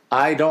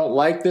 I don't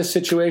like this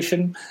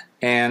situation,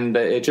 and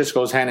it just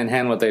goes hand in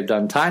hand what they've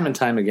done time and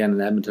time again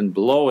in Edmonton,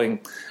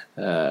 blowing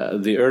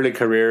the early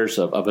careers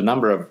of a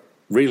number of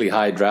really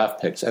high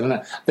draft picks.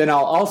 And then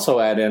I'll also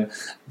add in,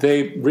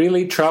 they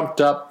really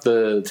trumped up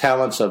the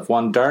talents of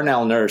one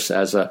Darnell Nurse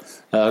as an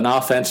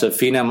offensive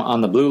phenom on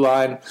the blue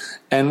line.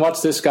 And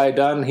what's this guy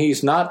done?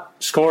 He's not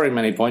scoring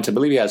many points. I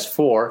believe he has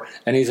 4,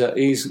 and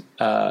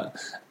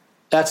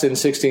that's in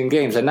 16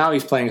 games, and now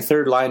he's playing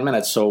third-line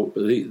minutes. So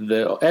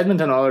the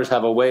Edmonton Oilers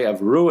have a way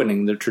of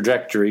ruining the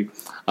trajectory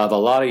of a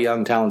lot of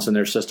young talents in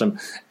their system,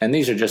 and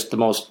these are just the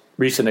most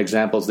recent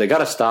examples. They got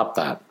to stop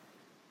that.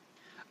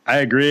 I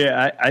agree.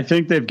 I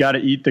think they've got to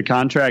eat the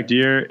contract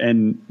year,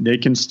 and they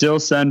can still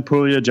send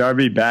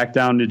Puljujarvi back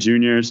down to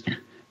juniors.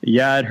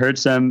 Yeah, it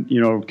hurts them,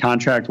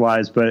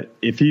 contract-wise, but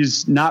if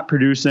he's not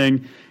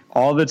producing,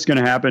 all that's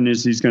going to happen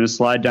is he's going to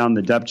slide down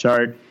the depth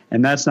chart,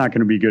 and that's not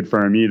going to be good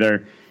for him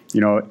either.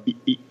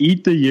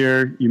 Eat the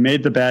year. You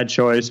made the bad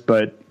choice,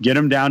 but get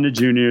him down to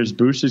juniors,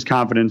 boost his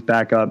confidence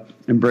back up,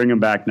 and bring him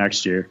back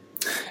next year.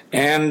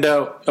 And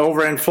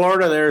over in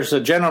Florida, there's a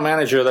general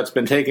manager that's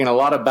been taking a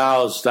lot of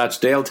bows. That's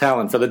Dale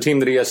Talon for the team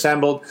that he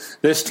assembled.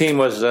 This team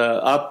was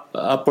upwardly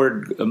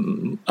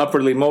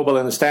mobile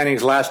in the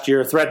standings last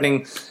year,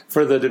 threatening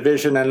for the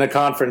division and the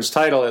conference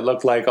title, it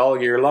looked like, all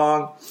year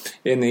long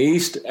in the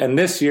East. And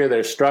this year,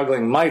 they're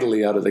struggling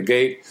mightily out of the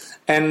gate.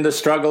 And the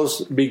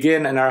struggles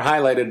begin and are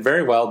highlighted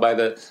very well by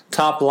the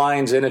top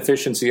line's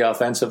inefficiency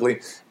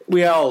offensively.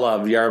 We all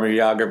love Jaromir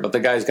Jagr, but the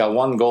guy's got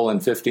 1 goal in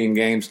 15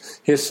 games.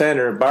 His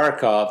center,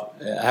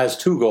 Barkov, has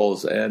 2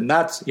 goals. And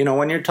that's,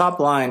 when your top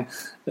line,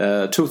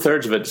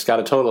 2/3 of it's got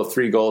a total of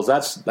 3 goals,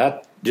 that's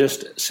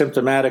just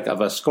symptomatic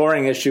of a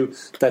scoring issue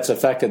that's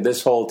affected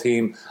this whole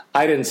team.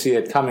 I didn't see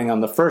it coming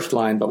on the first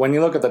line, but when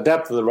you look at the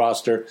depth of the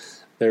roster,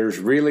 there's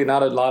really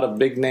not a lot of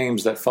big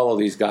names that follow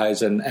these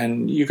guys,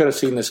 and you could have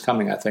seen this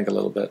coming, I think, a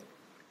little bit.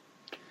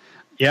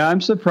 Yeah,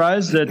 I'm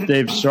surprised that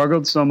they've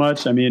struggled so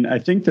much. I mean, I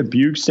think the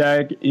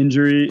Bukestad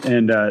injury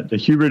and the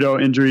Huberdeau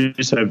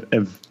injuries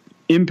have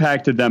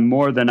impacted them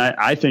more than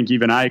I think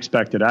even I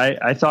expected.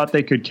 I thought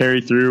they could carry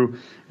through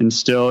and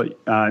still, they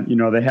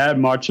had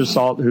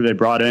Marchessault, who they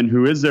brought in,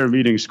 who is their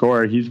leading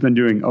scorer. He's been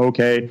doing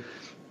okay.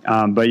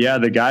 But yeah,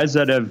 the guys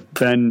that have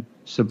been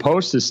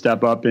supposed to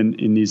step up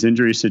in these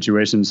injury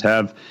situations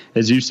have,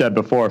 as you said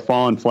before,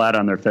 fallen flat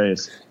on their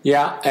face.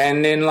 Yeah,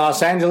 and in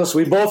Los Angeles,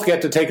 we both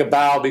get to take a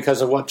bow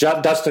because of what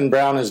Dustin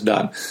Brown has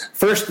done.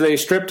 First, they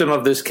stripped him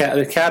of this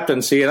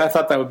captaincy, and I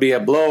thought that would be a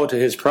blow to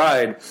his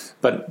pride,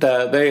 but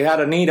they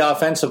had a need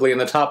offensively in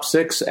the top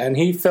 6, and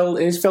he's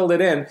filled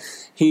it in.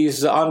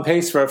 He's on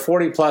pace for a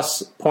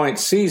 40-plus point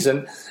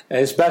season,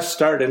 his best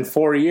start in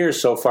 4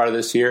 years so far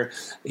this year.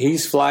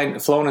 He's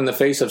flown in the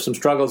face of some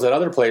struggles that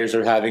other players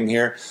are having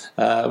here.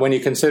 When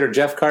you consider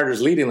Jeff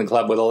Carter's leading the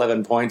club with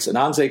 11 points, and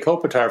Anze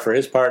Kopitar, for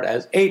his part,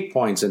 has 8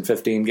 points in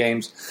 15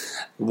 games.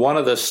 One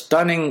of the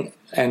stunning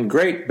and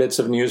great bits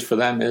of news for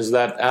them is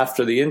that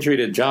after the injury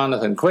to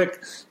Jonathan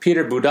Quick,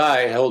 Peter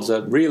Budaj holds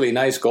a really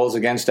nice goals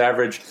against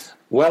average,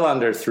 well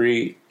under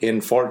 3 in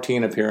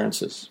 14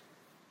 appearances.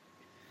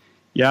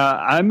 Yeah,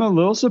 I'm a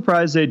little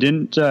surprised they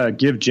didn't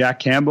give Jack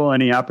Campbell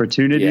any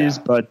opportunities,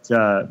 but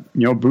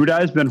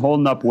Budaj's been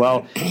holding up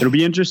well. It'll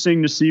be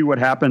interesting to see what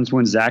happens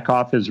when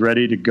Zakhoff is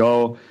ready to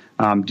go.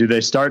 Do they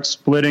start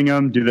splitting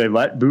him? Do they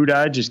let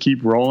Budaj just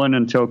keep rolling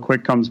until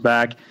Quick comes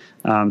back?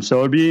 So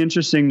it'll be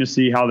interesting to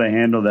see how they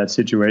handle that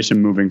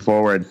situation moving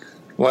forward.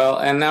 Well,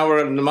 and now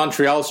we're in the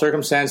Montreal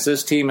circumstance.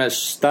 This team has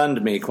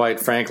stunned me, quite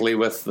frankly,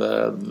 with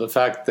the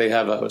fact they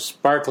have a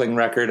sparkling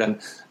record. And,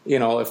 you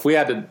know, if we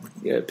had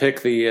to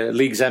pick the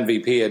league's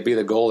MVP, it'd be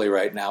the goalie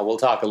right now. We'll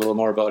talk a little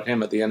more about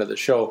him at the end of the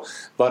show.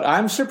 But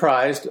I'm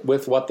surprised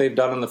with what they've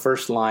done in the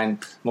first line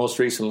most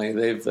recently.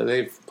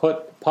 They've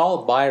put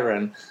Paul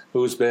Byron,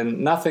 who's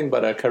been nothing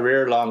but a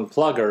career-long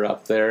plugger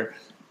up there,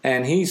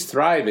 and he's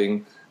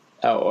thriving,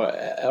 or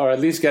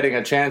at least getting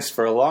a chance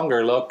for a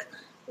longer look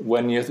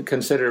when you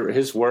consider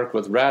his work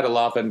with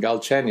Radulov and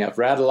Galchenyuk.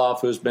 Radulov,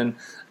 who's been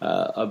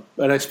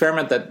an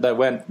experiment that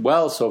went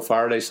well so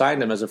far. They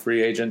signed him as a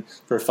free agent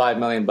for $5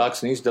 million, and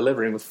he's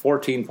delivering with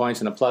 14 points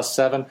and a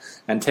 +7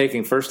 and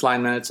taking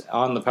first-line minutes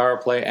on the power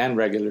play and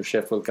regular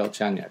shift with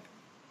Galchenyuk.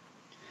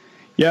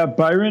 Yeah,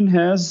 Byron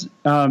has,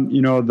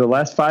 the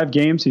last 5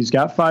 games, he's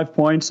got 5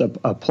 points, a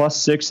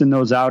 +6 in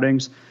those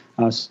outings.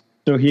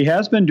 So he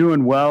has been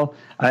doing well.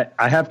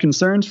 I have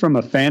concerns from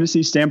a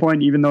fantasy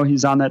standpoint, even though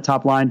he's on that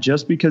top line,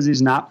 just because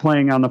he's not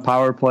playing on the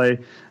power play.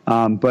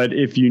 But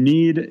if you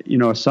need,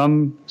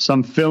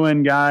 some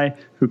fill-in guy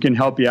who can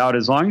help you out,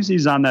 as long as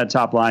he's on that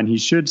top line, he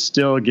should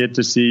still get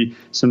to see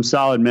some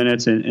solid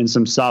minutes and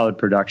some solid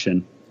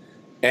production.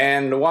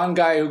 And one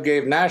guy who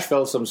gave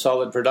Nashville some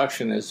solid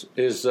production is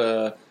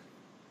that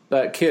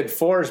kid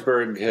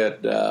Forsberg.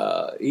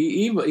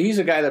 He's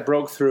a guy that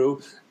broke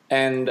through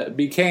and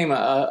became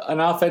an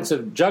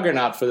offensive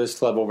juggernaut for this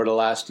club over the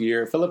last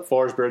year. Philip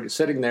Forsberg is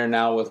sitting there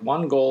now with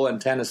 1 goal and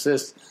 10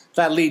 assists.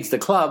 That leads the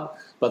club,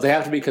 but they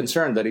have to be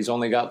concerned that he's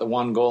only got the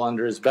 1 goal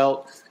under his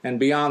belt. And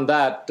beyond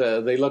that,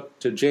 they look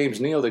to James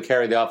Neal to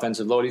carry the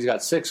offensive load. He's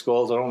got 6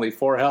 goals and only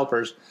 4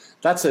 helpers.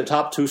 That's the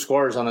top 2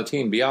 scorers on the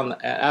team.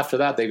 After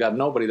that, they've got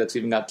nobody that's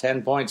even got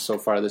 10 points so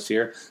far this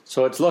year.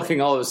 So it's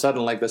looking all of a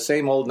sudden like the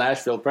same old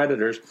Nashville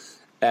Predators.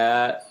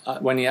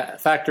 When you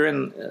factor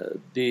in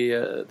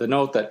the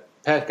note that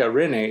Pekka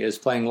Rinne is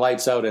playing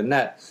lights out in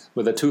net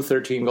with a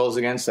 .213 goals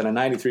against and a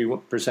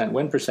 93%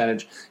 win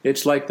percentage,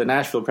 it's like the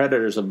Nashville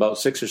Predators of about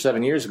 6 or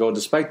 7 years ago,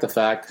 despite the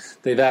fact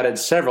they've added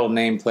several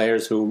name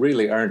players who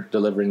really aren't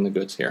delivering the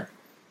goods here.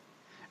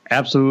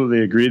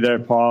 Absolutely agree there,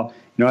 Paul.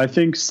 I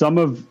think some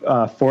of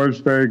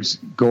Forsberg's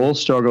goal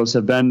struggles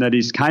have been that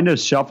he's kind of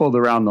shuffled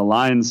around the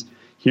lines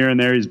here and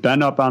there. He's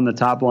been up on the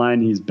top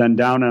line. He's been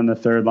down on the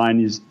third line.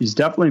 He's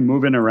definitely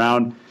moving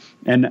around.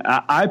 And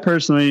I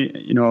personally,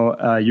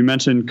 you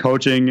mentioned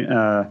coaching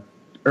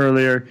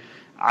earlier.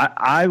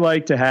 I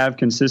like to have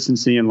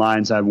consistency in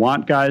lines. I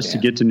want guys to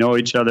get to know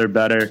each other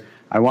better.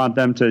 I want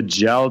them to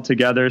gel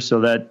together so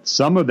that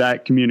some of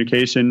that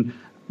communication,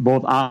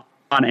 both on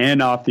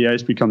and off the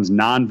ice, becomes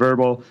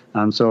nonverbal.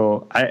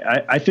 So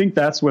I think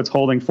that's what's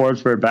holding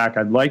Forsberg back.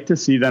 I'd like to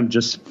see them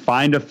just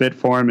find a fit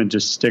for him and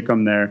just stick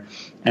him there.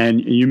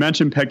 And you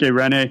mentioned Pekka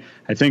Rinne.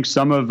 I think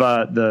some of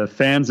the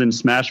fans in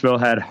Smashville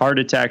had heart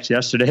attacks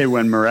yesterday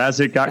when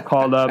Mrazek got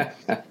called up.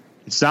 It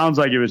sounds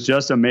like it was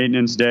just a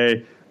maintenance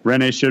day.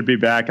 Rinne should be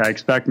back. I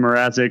expect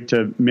Mrazek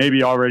to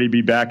maybe already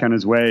be back on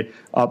his way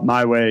up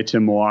my way to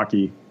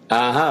Milwaukee.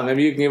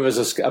 Maybe you can give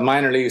us a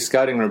minor league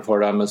scouting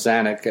report on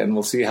Mazanec, and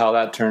we'll see how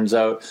that turns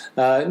out.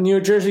 New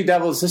Jersey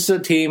Devils, this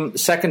is a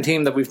second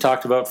team that we've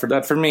talked about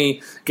that for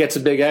me gets a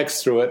big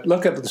X through it.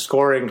 Look at the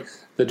scoring,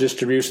 the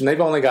distribution. They've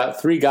only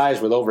got 3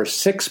 guys with over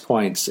 6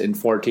 points in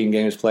 14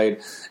 games played.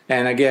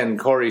 And again,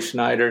 Corey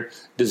Schneider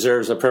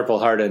deserves a Purple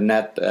Heart in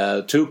net,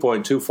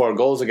 2.24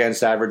 goals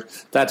against average.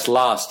 That's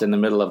lost in the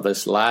middle of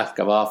this lack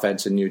of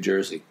offense in New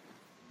Jersey.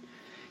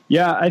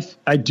 Yeah,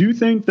 I do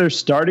think they're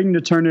starting to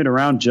turn it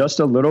around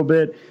just a little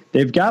bit.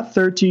 They've got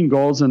 13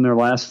 goals in their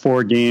last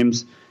 4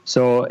 games.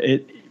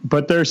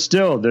 But they're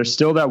still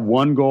that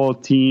 1 goal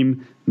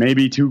team,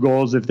 maybe 2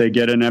 goals if they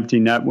get an empty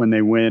net when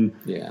they win.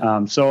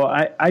 Yeah. So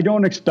I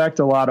don't expect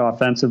a lot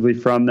offensively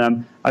from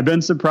them. I've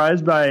been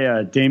surprised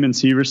by Damon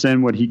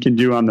Severson, what he can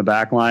do on the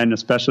back line,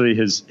 especially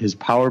his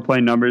power play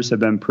numbers have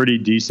been pretty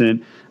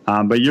decent.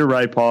 But you're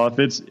right, Paul.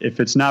 If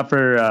it's not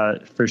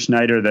for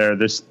Schneider there,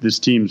 this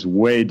team's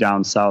way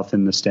down south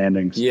in the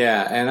standings.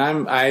 Yeah,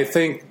 and I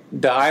think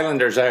the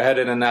Islanders are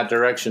headed in that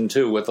direction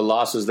too with the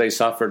losses they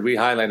suffered. We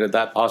highlighted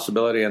that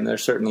possibility, and they're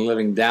certainly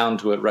living down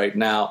to it right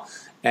now.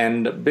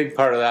 And a big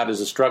part of that is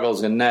the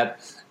struggles in net.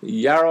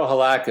 Jaro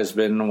Halak has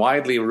been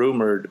widely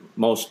rumored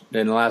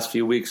in the last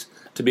few weeks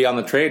to be on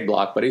the trade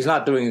block, but he's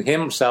not doing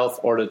himself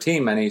or the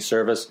team any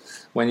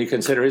service when you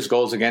consider his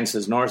goals against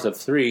is north of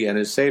 3 and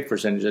his save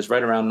percentage is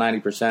right around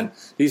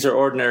 90%. These are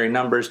ordinary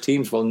numbers.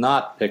 Teams will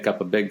not pick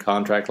up a big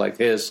contract like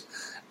his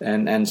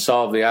and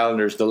solve the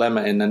Islanders'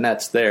 dilemma in the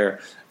nets there.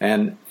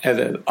 And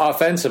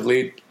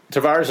offensively,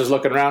 Tavares is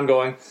looking around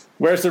going,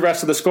 where's the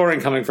rest of the scoring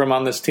coming from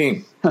on this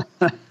team?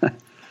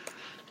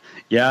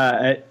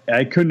 Yeah,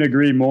 I couldn't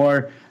agree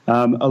more.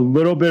 A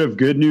little bit of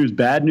good news,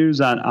 bad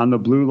news on the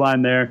blue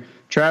line there.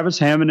 Travis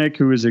Hamonic,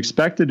 who is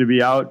expected to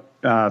be out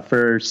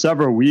for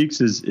several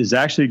weeks, is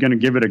actually going to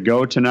give it a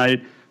go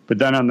tonight. But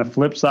then on the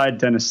flip side,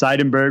 Dennis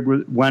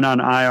Seidenberg went on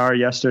IR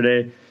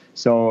yesterday.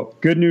 So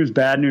good news,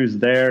 bad news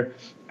there.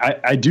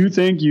 I do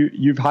think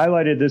you've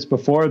highlighted this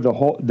before.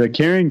 The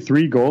carrying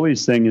 3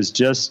 goalies thing is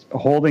just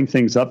holding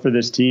things up for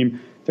this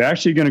team. They're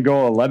actually going to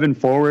go 11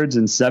 forwards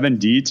and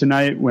 7D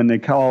tonight when they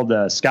called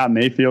Scott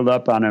Mayfield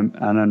up on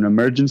an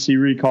emergency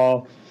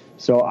recall.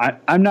 So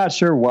I'm not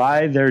sure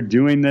why they're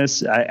doing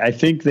this. I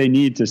think they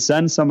need to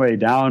send somebody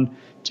down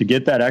to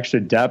get that extra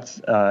depth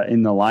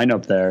in the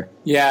lineup there.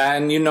 Yeah,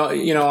 and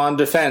on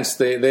defense,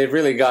 they've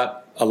really got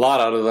a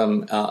lot out of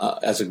them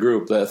as a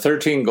group. The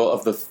 13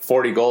 of the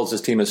 40 goals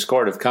this team has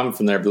scored have come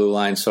from their blue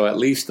line, so at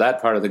least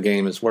that part of the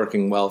game is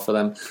working well for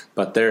them.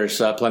 But there's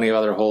plenty of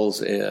other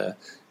holes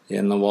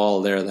in the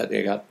wall there that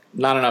they got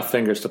not enough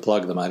fingers to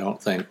plug them, I don't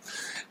think.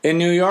 In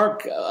New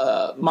York,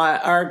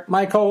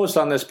 my co-host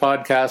on this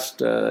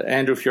podcast,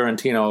 Andrew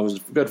Fiorentino, who's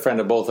a good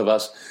friend of both of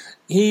us,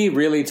 he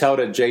really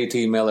touted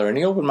JT Miller, and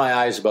he opened my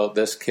eyes about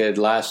this kid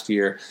last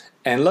year.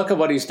 And look at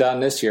what he's done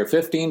this year,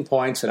 15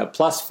 points and a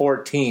plus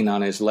 14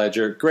 on his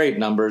ledger. Great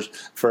numbers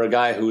for a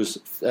guy who's,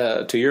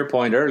 to your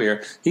point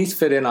earlier, he's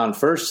fit in on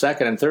first,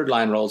 second, and third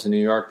line roles in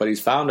New York, but he's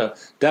found a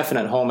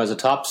definite home as a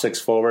top 6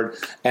 forward.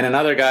 And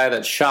another guy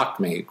that shocked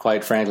me,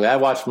 quite frankly, I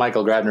watched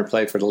Michael Grabner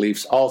play for the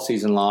Leafs all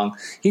season long.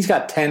 He's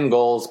got 10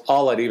 goals,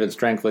 all at even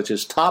strength, which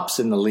is tops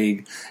in the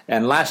league.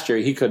 And last year,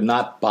 he could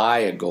not buy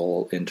a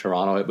goal in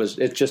Toronto.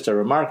 It's just a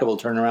remarkable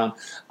turnaround.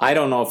 I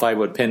don't know if I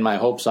would pin my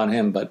hopes on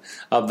him, but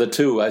of the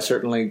two, I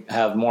certainly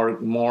have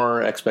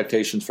more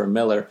expectations for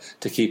Miller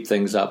to keep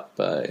things up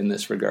in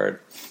this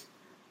regard.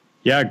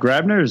 Yeah,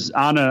 Grabner's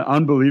on an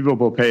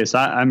unbelievable pace.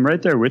 I'm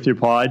right there with you,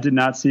 Paul. I did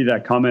not see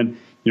that coming.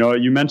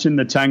 You mentioned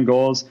the 10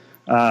 goals.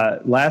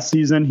 Last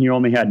season, he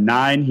only had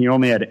 9. He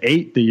only had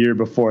 8 the year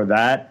before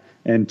that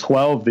and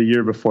 12 the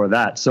year before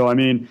that. So, I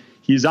mean,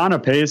 he's on a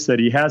pace that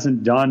he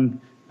hasn't done.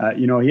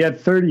 He had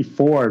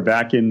 34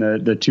 back in the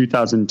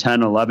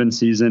 2010-11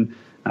 season.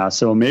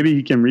 So maybe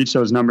he can reach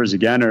those numbers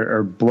again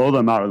or blow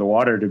them out of the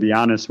water, to be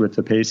honest, with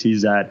the pace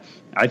he's at.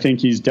 I think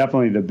he's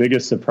definitely the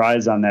biggest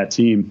surprise on that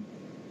team.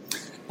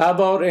 How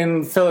about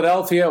in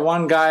Philadelphia,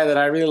 one guy that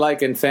I really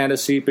like in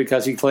fantasy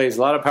because he plays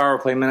a lot of power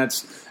play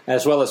minutes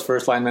as well as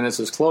first-line minutes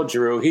is Claude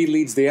Giroux. He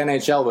leads the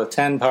NHL with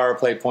 10 power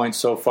play points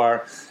so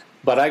far.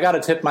 But I got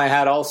to tip my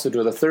hat also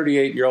to the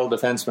 38-year-old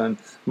defenseman,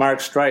 Mark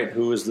Streit,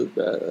 who is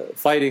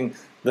fighting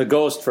the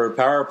ghost for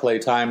power play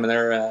time.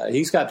 There,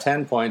 he's got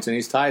 10 points, and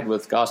he's tied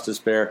with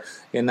Gostisbehere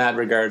in that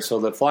regard. So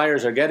the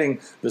Flyers are getting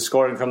the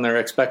scoring from their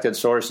expected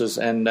sources,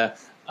 and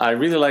I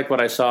really like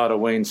what I saw out of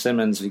Wayne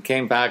Simmons. He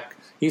came back.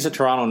 He's a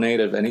Toronto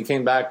native, and he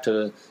came back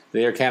to the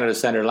Air Canada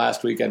Centre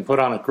last week and put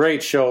on a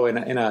great show in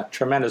a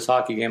tremendous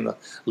hockey game. The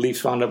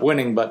Leafs wound up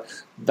winning, but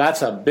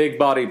that's a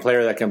big-body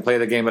player that can play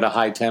the game at a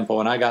high tempo,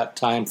 and I got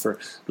time for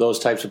those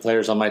types of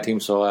players on my team,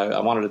 so I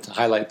wanted to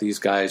highlight these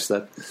guys.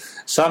 That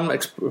some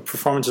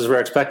performances were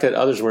expected,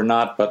 others were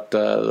not, but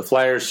the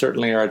Flyers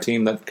certainly are a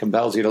team that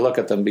compels you to look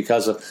at them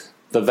because of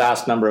the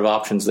vast number of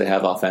options they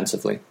have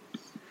offensively.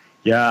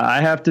 Yeah, I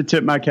have to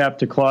tip my cap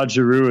to Claude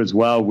Giroux as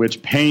well, which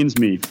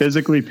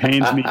physically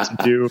pains me to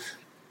do.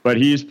 But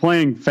he's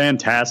playing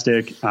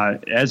fantastic.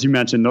 As you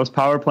mentioned, those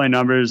power play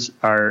numbers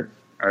are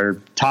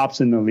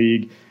tops in the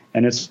league,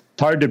 and it's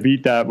hard to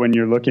beat that when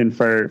you're looking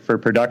for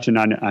production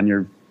on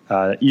your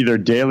either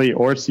daily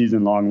or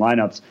season-long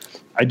lineups.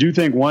 I do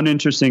think one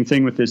interesting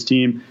thing with this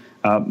team,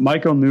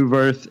 Michael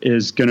Neuwirth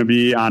is going to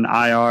be on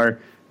IR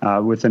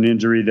with an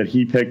injury that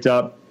he picked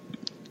up.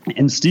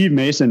 And Steve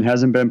Mason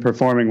hasn't been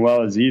performing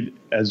well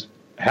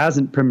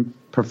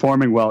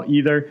performing well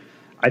either.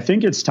 I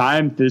think it's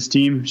time this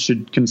team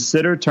should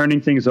consider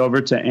turning things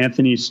over to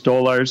Anthony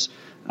Stolarz.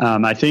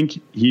 I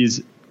think he's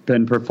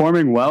been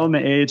performing well in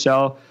the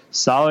AHL,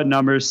 solid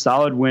numbers,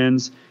 solid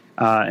wins,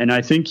 and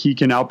I think he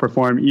can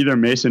outperform either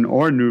Mason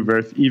or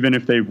Neuwirth, even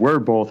if they were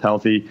both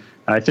healthy.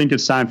 I think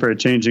it's time for a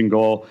change in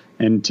goal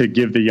and to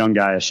give the young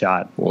guy a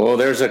shot. Well,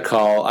 there's a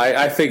call.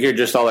 I think you're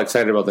just all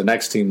excited about the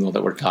next team, though,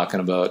 that we're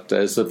talking about.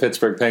 It's the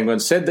Pittsburgh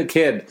Penguins. Sid the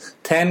Kid,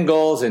 10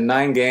 goals in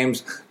 9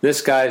 games.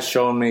 This guy's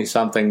shown me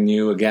something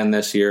new again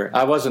this year.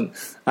 I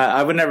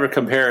would never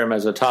compare him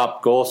as a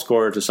top goal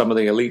scorer to some of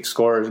the elite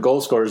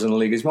goal scorers in the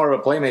league. He's more of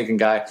a playmaking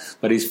guy,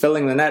 but he's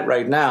filling the net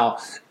right now.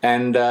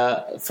 And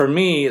for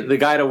me, the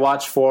guy to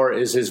watch for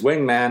is his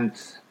wingman,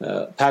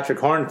 Patrick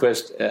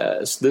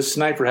Hornqvist. This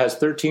sniper has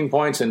 13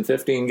 points in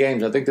 15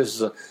 games. I think this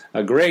is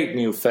a great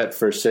new fit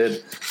for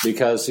Sid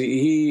because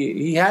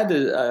he had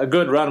a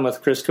good run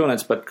with Chris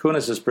Kunitz, but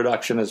Kunitz's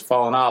production has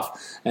fallen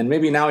off, and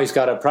maybe now he's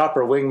got a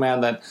proper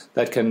wingman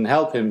that can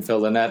help him fill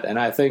the net, and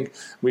I think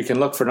we can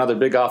look for another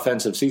big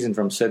offensive season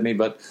from Sidney,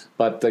 but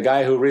the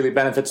guy who really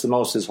benefits the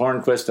most is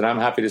Hornqvist, and I'm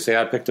happy to say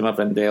I picked him up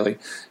in daily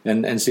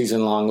and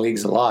season-long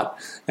leagues a lot.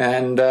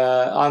 And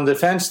on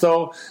defense,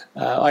 though,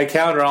 I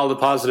counter all the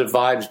positive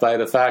vibes by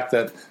the fact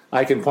that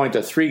I can point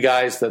to 3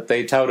 guys that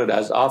they touted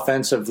as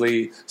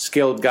offensively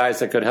skilled guys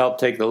that could help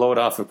take the load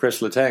off of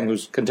Chris Letang,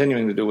 who's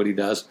continuing to do what he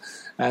does.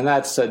 And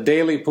that's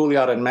Daly,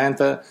 Pouliot, and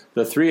Mantha.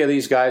 The 3 of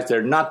these guys,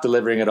 they're not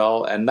delivering at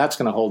all, and that's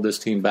going to hold this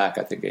team back,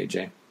 I think,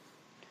 AJ.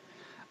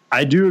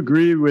 I do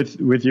agree with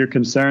your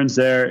concerns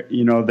there.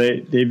 You know,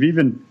 they've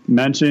even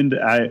mentioned,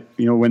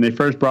 when they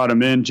first brought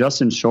him in,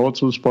 Justin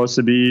Schultz was supposed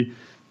to be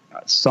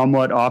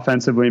somewhat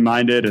offensively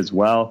minded as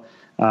well.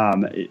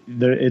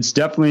 It's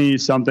definitely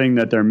something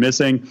that they're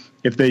missing.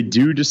 If they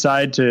do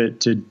decide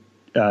to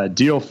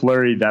deal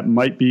Fleury, that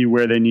might be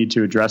where they need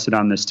to address it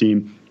on this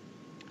team.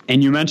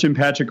 And you mentioned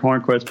Patrick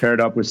Hornqvist paired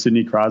up with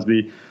Sidney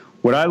Crosby.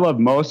 What I love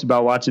most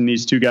about watching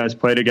these two guys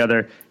play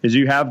together is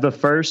you have the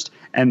first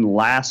and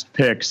last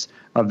picks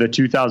of the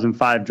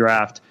 2005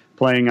 draft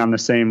playing on the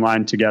same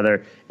line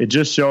together. It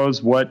just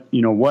shows what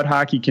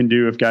hockey can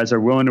do if guys are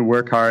willing to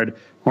work hard.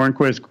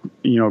 Hornqvist,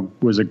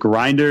 was a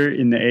grinder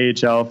in the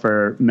AHL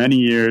for many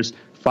years,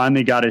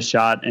 finally got his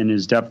shot, and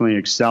is definitely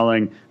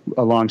excelling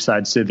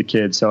alongside Sid the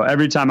Kid. So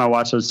every time I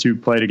watch those two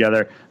play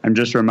together, I'm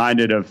just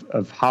reminded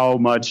of how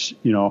much,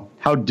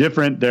 how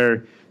different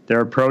their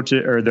approach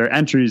or their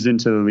entries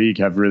into the league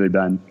have really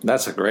been.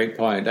 That's a great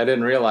point. I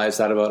didn't realize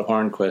that about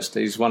Hornqvist.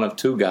 He's one of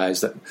two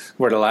guys that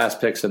were the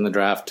last picks in the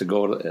draft to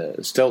go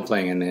still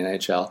playing in the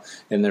NHL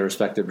in their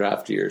respective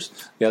draft years.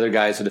 The other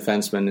guy is a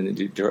defenseman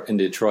in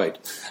Detroit.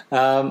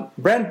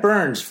 Brent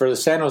Burns for the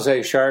San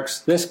Jose Sharks.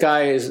 This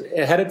guy is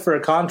headed for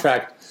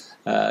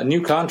a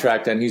new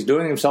contract, and he's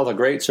doing himself a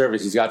great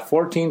service. He's got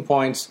 14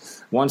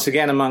 points, once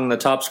again among the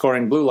top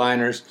scoring blue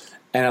liners,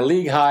 and a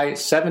league high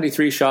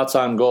 73 shots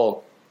on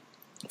goal.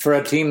 For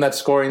a team that's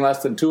scoring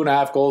less than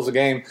 2.5 goals a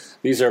game,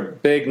 these are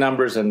big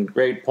numbers and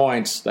great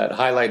points that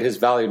highlight his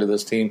value to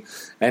this team.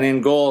 And in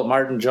goal,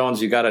 Martin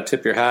Jones, you got to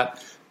tip your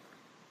hat.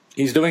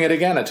 He's doing it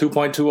again, a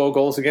 2.20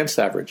 goals against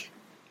average.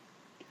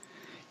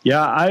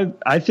 Yeah,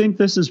 I think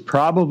this is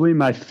probably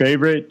my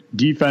favorite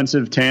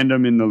defensive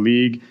tandem in the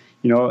league.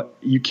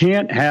 You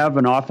can't have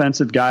an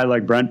offensive guy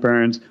like Brent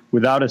Burns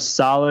without a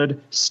solid,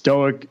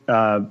 stoic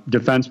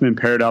defenseman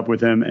paired up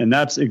with him, and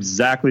that's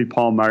exactly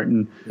Paul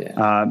Martin.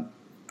 Yeah.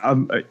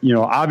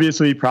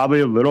 Obviously probably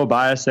a little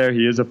bias there.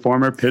 He is a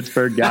former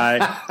Pittsburgh guy.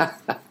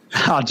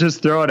 I'll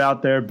just throw it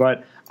out there,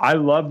 but I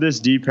love this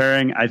D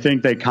pairing. I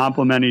think they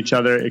complement each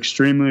other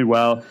extremely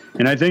well.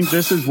 And I think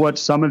this is what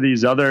some of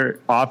these other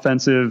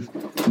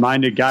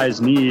offensive-minded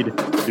guys need.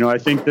 I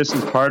think this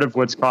is part of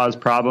what's caused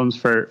problems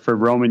for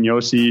Roman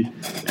Josi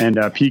and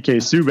PK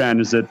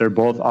Subban, is that they're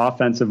both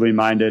offensively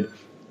minded.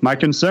 My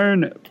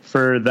concern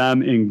for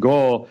them in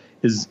goal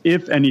is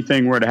if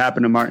anything were to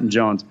happen to Martin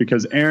Jones,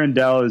 because Aaron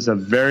Dell is a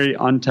very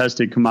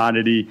untested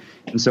commodity.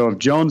 And so if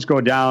Jones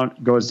goes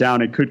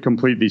down, it could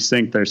completely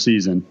sink their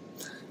season.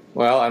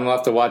 Well, I'm going to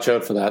have to watch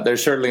out for that. They're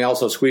certainly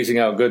also squeezing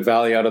out good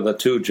value out of the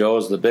two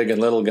Joes, the big and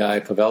little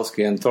guy,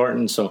 Pavelski and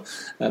Thornton. So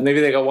maybe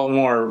they got one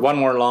more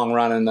long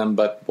run in them,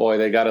 but boy,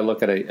 they got to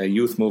look at a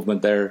youth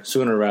movement there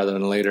sooner rather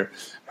than later.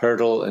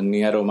 Hertl and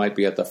Nieto might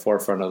be at the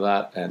forefront of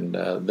that, and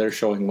they're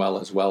showing well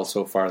as well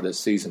so far this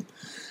season.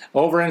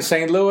 Over in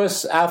St.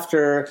 Louis,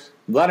 after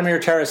Vladimir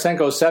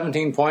Tarasenko's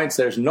 17 points,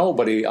 there's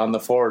nobody on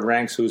the forward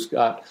ranks who's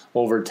got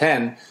over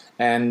 10.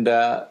 And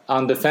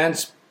on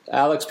defense,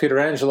 Alex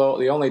Pietrangelo,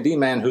 the only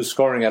D-man who's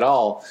scoring at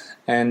all.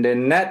 And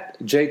in net,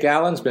 Jake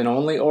Allen's been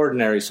only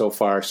ordinary so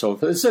far. So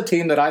this is a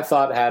team that I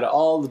thought had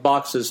all the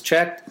boxes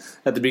checked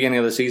at the beginning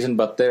of the season,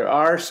 but there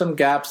are some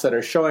gaps that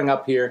are showing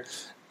up here.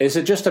 Is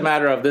it just a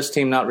matter of this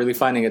team not really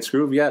finding its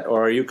groove yet,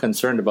 or are you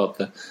concerned about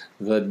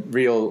the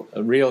real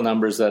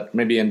numbers that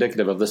may be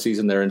indicative of the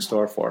season they're in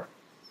store for?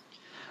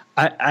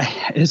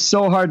 It's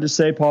so hard to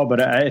say, Paul,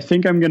 but I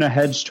think I'm going to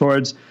hedge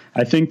towards,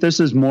 I think this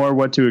is more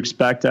what to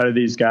expect out of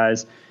these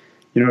guys.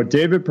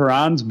 David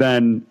Perron's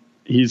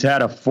he's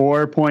had a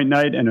 4-point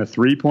night and a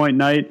 3-point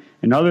night,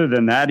 and other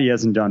than that, he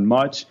hasn't done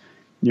much.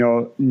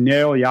 Nail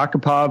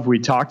Yakupov, we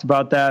talked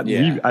about that.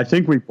 Yeah. I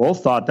think we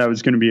both thought that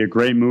was going to be a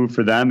great move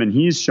for them, and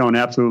he's shown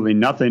absolutely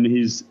nothing.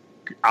 He's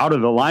out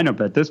of the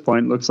lineup at this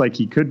point. Looks like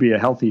he could be a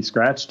healthy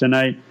scratch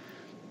tonight.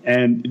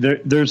 And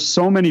there's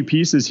so many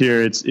pieces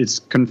here. It's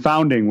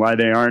confounding why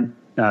they aren't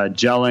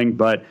gelling,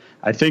 but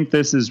I think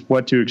this is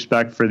what to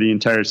expect for the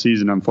entire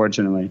season,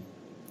 unfortunately.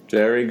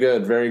 Very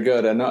good, very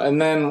good.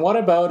 And then what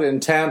about in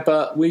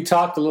Tampa? We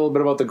talked a little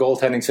bit about the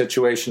goaltending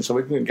situation, so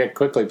we can get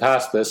quickly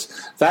past this.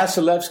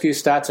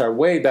 Vasilevsky's stats are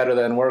way better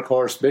than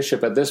Workhorse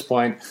Bishop at this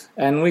point,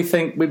 and we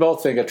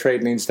both think a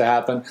trade needs to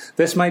happen.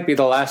 This might be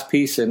the last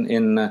piece in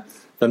the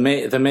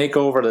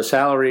makeover, the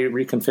salary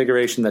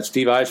reconfiguration that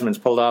Steve Yzerman's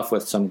pulled off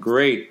with some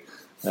great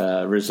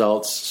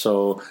results.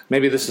 So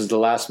maybe this is the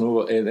last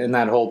move in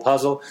that whole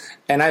puzzle.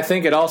 And I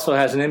think it also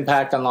has an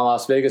impact on the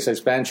Las Vegas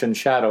expansion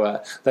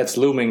shadow that's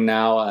looming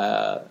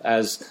now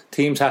as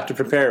teams have to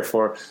prepare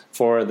for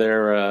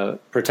their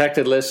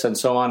protected lists and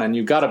so on. And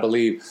you've got to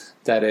believe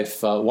that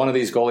if one of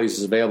these goalies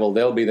is available,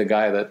 they'll be the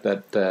guy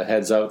that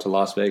heads out to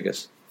Las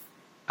Vegas.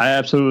 I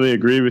absolutely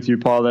agree with you,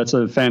 Paul. That's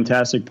a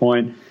fantastic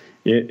point.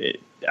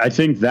 I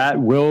think that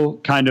will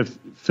kind of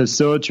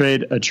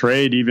facilitate a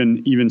trade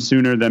even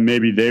sooner than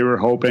maybe they were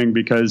hoping,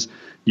 because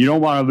you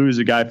don't want to lose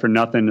a guy for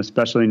nothing,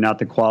 especially not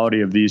the quality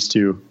of these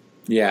two.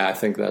 Yeah, I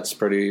think that's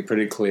pretty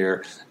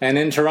clear. And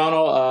in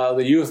Toronto,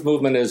 the youth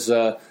movement is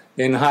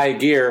in high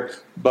gear.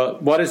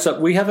 But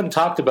we haven't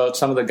talked about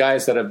some of the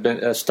guys that have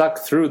been stuck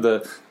through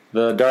the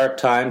the dark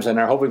times and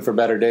are hoping for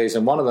better days.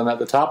 And one of them at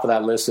the top of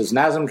that list is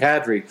Nazem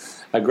Kadri,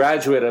 a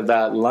graduate of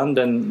that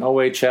London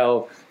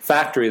OHL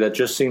factory that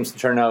just seems to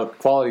turn out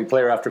quality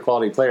player after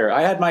quality player.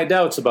 I had my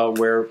doubts about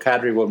where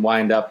Kadri would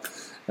wind up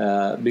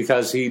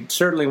because he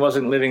certainly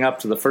wasn't living up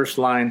to the first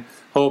line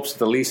hopes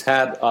the Leafs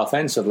had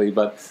offensively,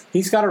 but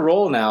he's got a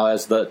role now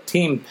as the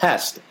team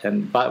pest.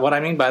 And what I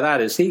mean by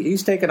that is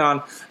he's taken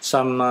on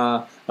some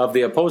of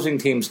the opposing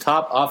team's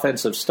top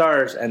offensive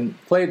stars and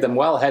played them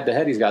well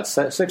head-to-head. He's got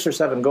 6 or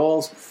 7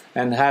 goals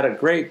and had a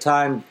great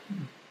time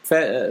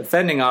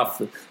fending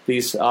off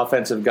these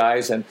offensive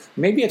guys. And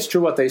maybe it's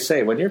true what they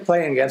say. When you're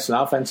playing against an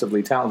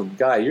offensively talented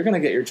guy, you're going to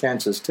get your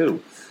chances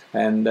too.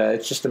 And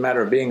it's just a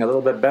matter of being a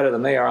little bit better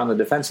than they are on the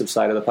defensive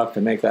side of the puck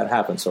to make that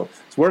happen. So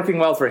it's working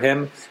well for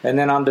him. And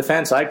then on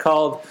defense, I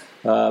called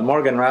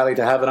Morgan Rielly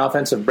to have an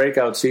offensive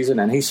breakout season,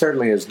 and he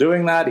certainly is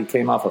doing that. He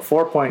came off a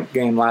 4-point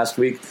game last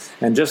week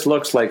and just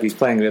looks like he's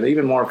playing with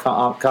even more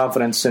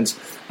confidence since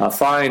a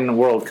fine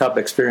World Cup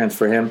experience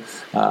for him.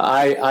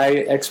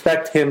 I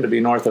expect him to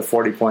be north of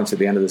 40 points at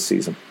the end of the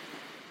season.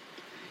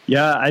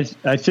 Yeah,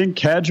 I think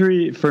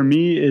Kadri, for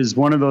me, is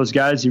one of those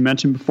guys you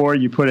mentioned before.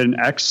 You put an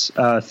X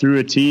through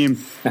a team,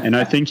 and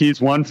I think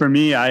he's one for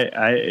me.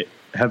 I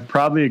have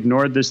probably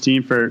ignored this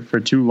team for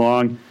too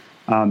long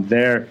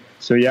there.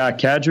 So, yeah,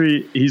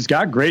 Kadri, he's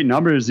got great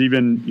numbers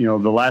even,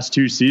 the last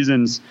 2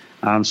 seasons.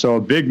 So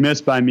a big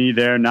miss by me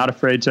there. Not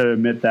afraid to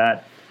admit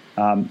that.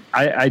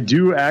 I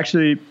do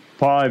actually,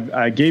 Paul,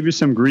 I gave you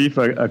some grief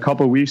a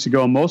couple of weeks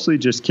ago, mostly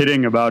just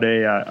kidding about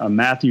a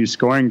Matthews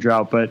scoring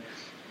drought, but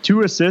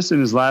 2 assists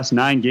in his last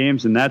 9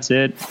 games, and that's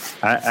it.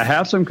 I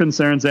have some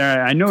concerns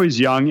there. I know he's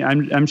young.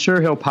 I'm sure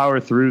he'll power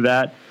through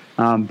that.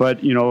 But,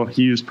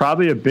 he was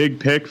probably a big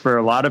pick for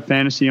a lot of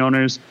fantasy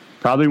owners,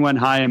 probably went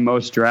high in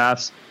most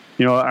drafts.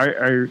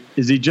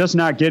 Is he just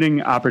not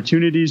getting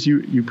opportunities?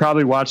 You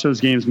probably watch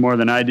those games more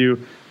than I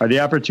do. Are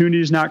the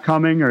opportunities not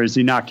coming, or is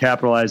he not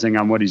capitalizing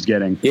on what he's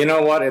getting? You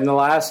know what? In the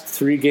last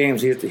 3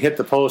 games, he hit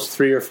the post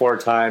 3 or 4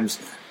 times.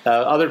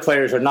 Other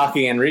players are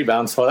knocking in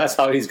rebounds, so that's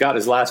how he's got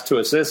his last 2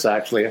 assists,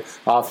 actually,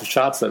 off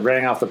shots that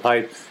rang off the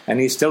pipe, and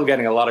he's still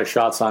getting a lot of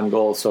shots on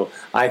goal. So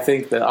I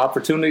think the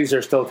opportunities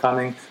are still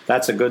coming.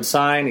 That's a good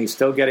sign. He's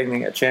still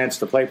getting a chance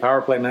to play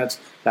power play minutes.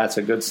 That's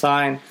a good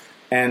sign.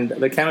 And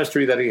the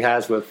chemistry that he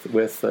has with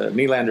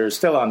Nylander is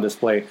still on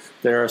display.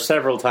 There are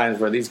several times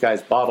where these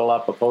guys bottle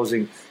up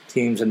opposing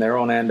teams in their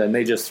own end, and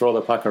they just throw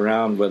the puck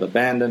around with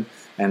abandon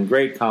and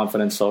great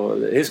confidence. So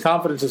his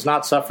confidence is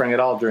not suffering at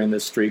all during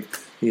this streak.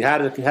 He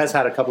has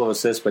had a couple of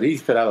assists, but he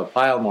could have a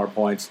pile more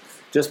points.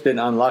 Just been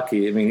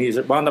unlucky. I mean, he's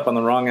wound up on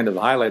the wrong end of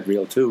the highlight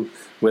reel, too,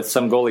 with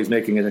some goalies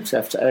making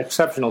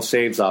exceptional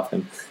saves off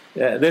him.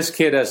 This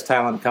kid has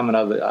talent coming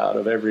out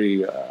of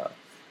every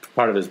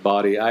part of his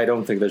body. I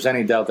don't think there's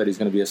any doubt that he's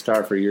going to be a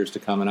star for years to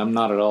come, and I'm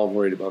not at all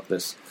worried about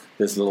this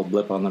little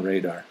blip on the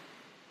radar.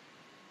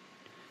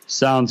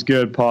 Sounds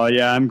good, Paul.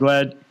 Yeah, I'm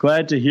glad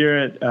to hear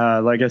it.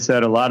 Like I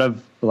said, a lot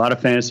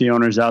of fantasy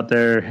owners out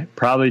there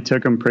probably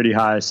took him pretty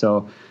high,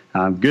 so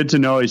good to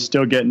know he's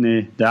still getting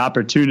the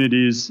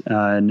opportunities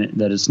and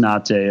that it's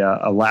not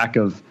a lack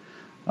of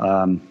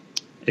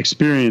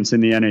experience in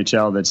the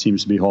NHL that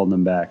seems to be holding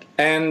him back.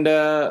 And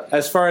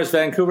as far as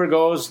Vancouver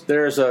goes,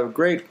 there's a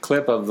great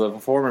clip of the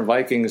former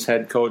Vikings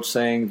head coach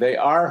saying, "They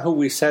are who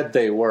we said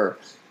they were."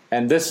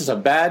 And this is a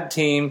bad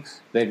team.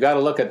 They've got to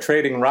look at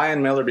trading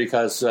Ryan Miller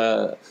because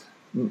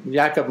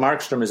Jakob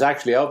Markstrom is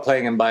actually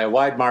outplaying him by a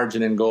wide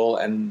margin in goal,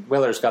 and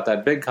Miller's got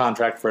that big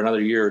contract for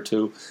another year or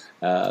 2.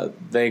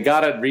 They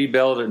got to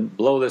rebuild and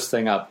blow this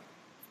thing up,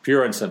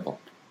 pure and simple.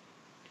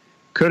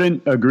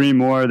 Couldn't agree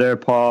more there,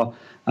 Paul.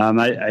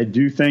 I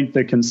do think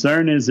the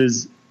concern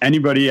is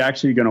anybody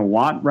actually going to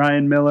want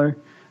Ryan Miller?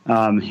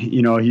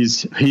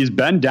 He's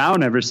been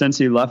down ever since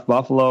he left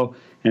Buffalo,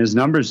 and his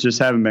numbers just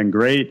haven't been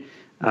great.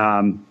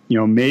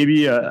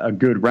 Maybe a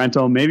good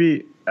rental,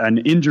 maybe an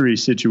injury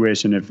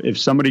situation. If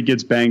somebody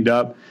gets banged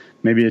up,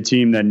 maybe a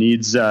team that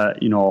needs a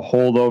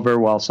holdover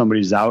while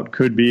somebody's out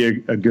could be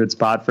a good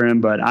spot for him.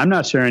 But I'm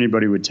not sure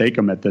anybody would take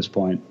him at this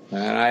point.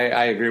 And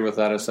I agree with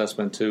that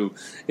assessment too.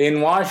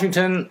 In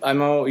Washington, I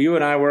know you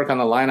and I work on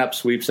the lineup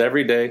sweeps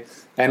every day,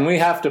 and we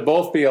have to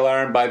both be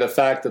alarmed by the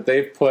fact that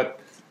they've put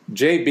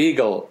Jay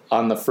Beagle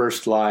on the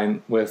first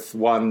line with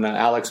one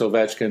Alex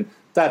Ovechkin.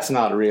 That's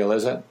not real,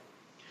 is it?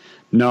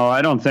 No,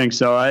 I don't think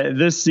so.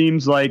 This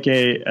seems like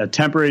a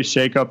temporary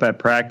shakeup at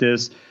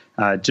practice,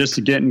 just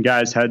to get in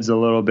guys' heads a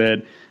little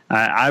bit.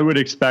 I would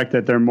expect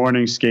that their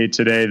morning skate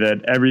today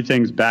that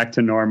everything's back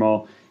to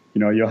normal.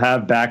 You'll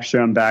have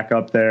Backstrom back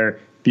up there,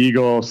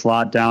 Beagle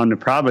slot down to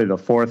probably the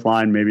 4th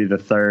line, maybe the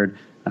 3rd.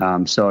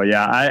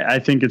 I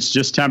think it's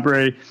just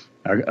temporary.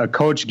 A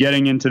coach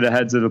getting into the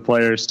heads of the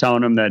players,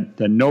 telling them that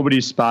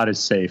nobody's spot is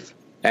safe.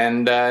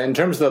 And in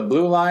terms of the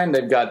blue line,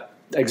 they've got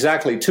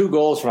exactly 2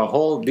 goals from a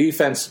whole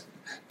defense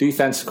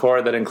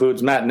core that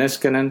includes Matt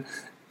Niskanen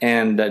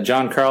And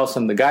John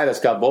Carlson, the guy that's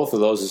got both of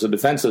those, is a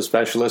defensive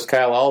specialist,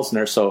 Kyle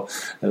Alsner. So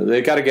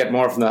they've got to get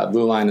more from that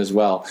blue line as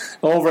well.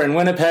 Over in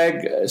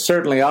Winnipeg,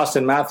 certainly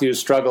Austin Matthews'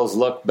 struggles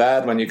look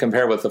bad when you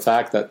compare with the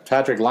fact that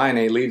Patrick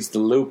Laine leads the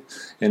Loop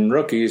in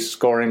rookies,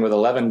 scoring with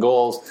 11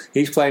 goals.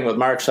 He's playing with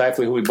Mark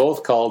Scheifele, who we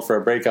both called for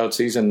a breakout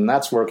season, and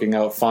that's working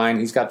out fine.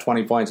 He's got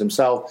 20 points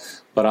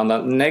himself. But on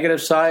the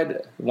negative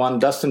side, one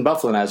Dustin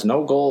Byfuglien has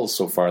no goals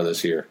so far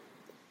this year.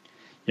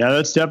 Yeah,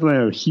 that's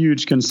definitely a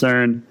huge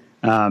concern.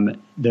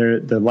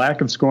 The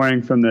lack of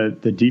scoring from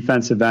the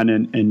defensive end,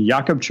 and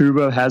Jakob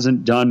Trouba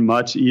hasn't done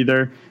much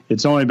either.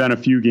 It's only been a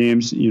few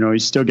games.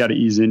 He's still got to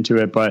ease into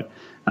it, but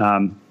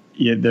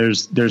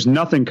there's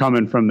nothing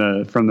coming from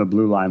the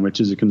blue line, which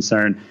is a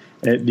concern.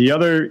 The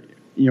other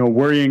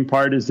worrying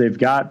part is they've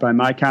got, by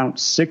my count,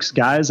 6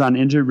 guys on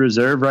injured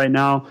reserve right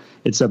now.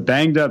 It's a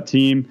banged up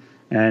team.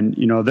 And,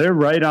 they're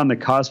right on the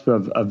cusp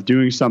of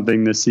doing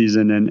something this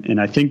season.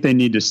 And I think they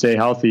need to stay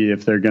healthy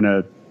if they're going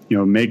to,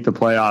 make the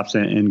playoffs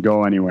and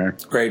go anywhere.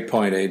 Great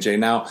point, AJ.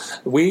 Now,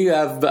 we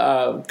have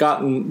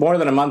gotten more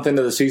than a month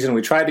into the season.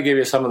 We tried to give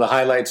you some of the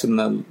highlights in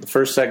the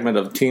first segment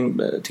of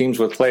teams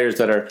with players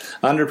that are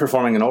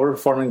underperforming and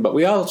overperforming, but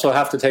we also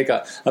have to take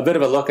a bit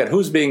of a look at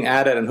who's being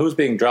added and who's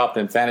being dropped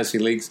in fantasy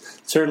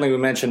leagues. Certainly, we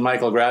mentioned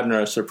Michael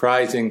Grabner, a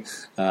surprising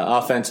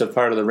offensive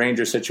part of the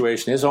Rangers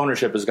situation. His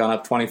ownership has gone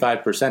up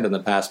 25% in the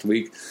past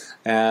week.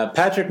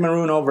 Patrick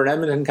Maroon over in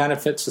Edmonton kind of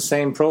fits the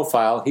same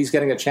profile. He's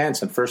getting a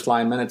chance in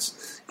first-line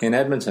minutes in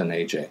Edmonton,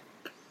 AJ.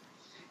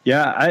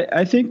 Yeah,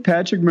 I think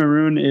Patrick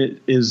Maroon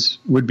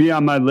would be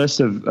on my list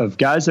of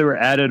guys that were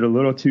added a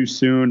little too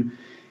soon.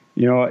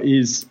 He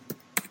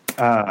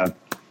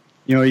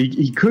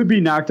could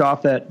be knocked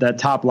off that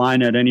top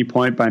line at any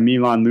point by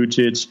Milan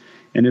Lucic,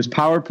 and his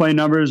power play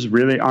numbers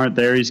really aren't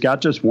there. He's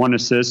got just 1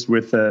 assist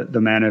with the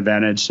man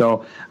advantage.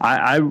 So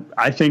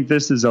I think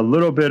this is a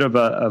little bit of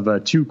a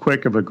too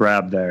quick of a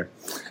grab there.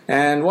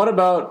 And what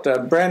about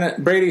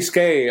Brady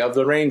Skjei of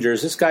the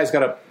Rangers? This guy's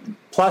got a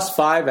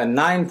 +5 and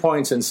 9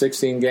 points in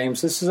 16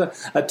 games. This is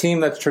a team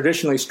that's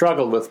traditionally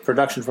struggled with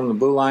production from the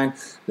blue line.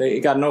 They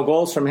got no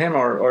goals from him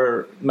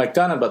or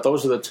McDonough, but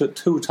those are the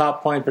two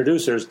top point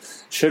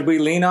producers. Should we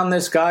lean on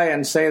this guy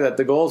and say that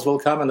the goals will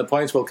come and the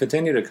points will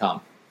continue to come?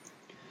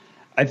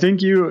 I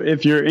think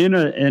if you're in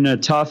a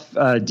tough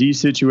D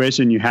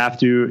situation, you have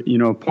to.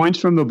 Points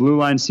from the blue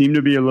line seem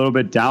to be a little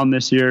bit down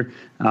this year.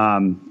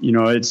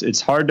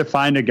 It's hard to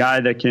find a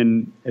guy that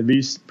can at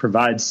least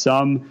provide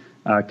some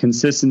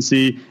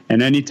consistency.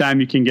 And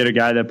anytime you can get a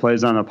guy that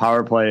plays on a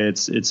power play,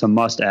 it's a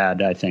must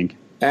add, I think.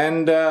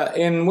 And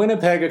in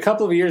Winnipeg, a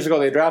couple of years ago,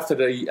 they drafted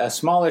a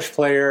smallish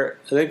player.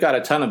 They've got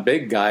a ton of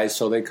big guys,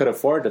 so they could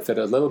afford to fit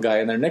a little guy.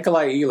 And they're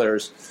Nikolai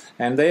Ehlers.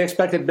 And they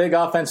expected big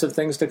offensive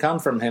things to come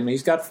from him.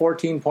 He's got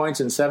 14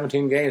 points in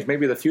 17 games.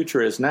 Maybe the future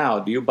is now.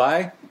 Do you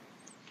buy?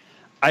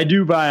 I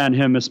do buy on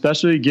him,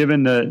 especially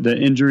given the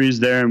injuries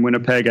there in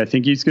Winnipeg. I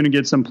think he's going to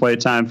get some play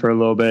time for a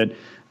little bit.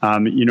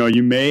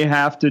 You may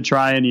have to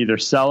try and either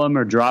sell him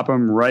or drop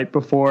him right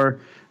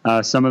before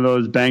some of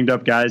those banged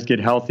up guys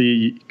get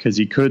healthy, because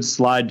he could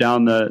slide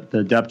down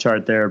the depth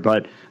chart there.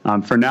 But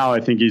for now, I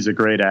think he's a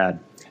great ad.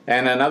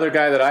 And another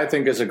guy that I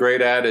think is a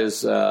great ad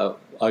is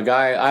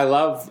I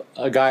love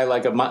a guy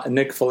like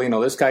Nick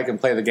Foligno. This guy can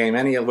play the game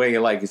any way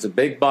you like. He's a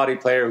big body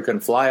player who can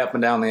fly up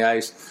and down the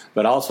ice,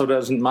 but also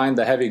doesn't mind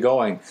the heavy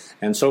going.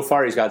 And so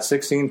far he's got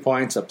 16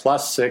 points, a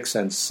 +6,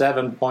 and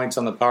 7 points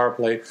on the power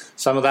play.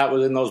 Some of that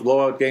was in those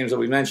blowout games that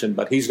we mentioned,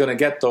 but he's going to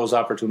get those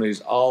opportunities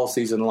all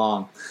season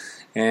long.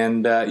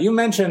 And you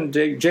mentioned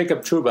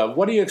Jacob Trouba.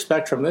 What do you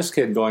expect from this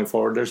kid going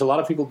forward? There's a lot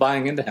of people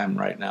buying into him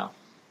right now.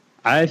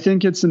 I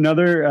think it's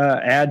another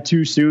add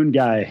too soon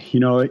guy.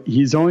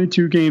 He's only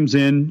 2 games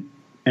in,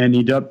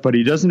 but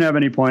he doesn't have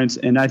any points,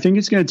 and I think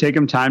it's going to take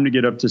him time to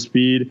get up to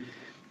speed.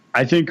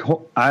 I think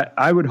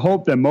I would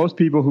hope that most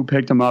people who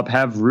picked him up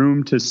have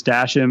room to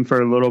stash him for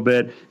a little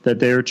bit, that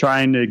they were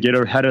trying to get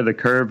ahead of the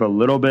curve a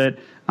little bit,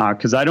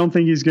 because I don't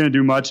think he's going to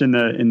do much in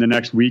the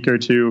next week or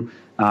two.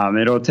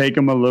 It'll take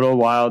him a little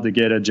while to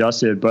get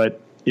adjusted, but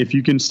if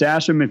you can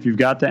stash him, if you've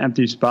got the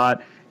empty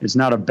spot, it's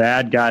not a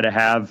bad guy to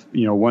have,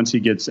 once he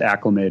gets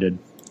acclimated.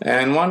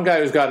 And one guy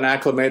who's gotten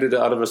acclimated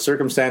out of a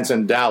circumstance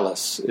in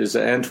Dallas is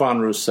Antoine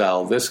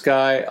Roussel. This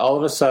guy, all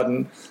of a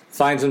sudden,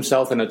 finds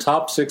himself in a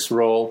top 6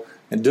 role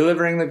and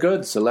delivering the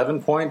goods.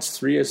 11 points,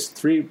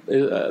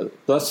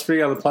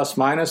 +3 on the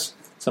plus-minus,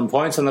 some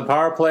points on the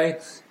power play.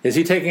 Is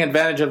he taking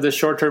advantage of this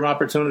short-term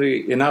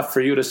opportunity enough for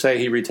you to say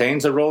he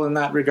retains a role in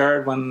that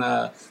regard when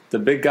the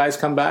big guys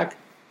come back?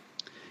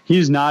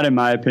 He's not, in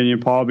my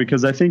opinion, Paul,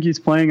 because I think he's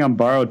playing on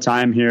borrowed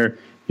time here.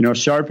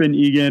 Sharp and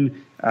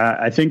Egan,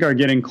 I think, are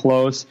getting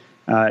close.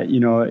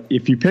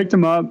 If you picked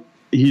him up,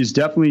 he's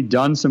definitely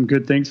done some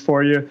good things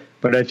for you,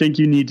 but I think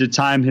you need to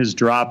time his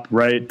drop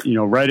right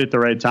at the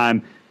right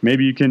time.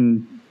 Maybe you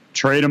can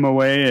trade him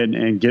away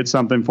and get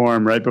something for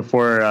him right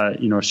before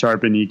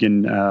Sharp and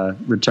Egan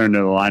return to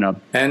the lineup.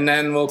 And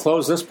then we'll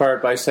close this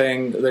part by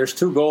saying there's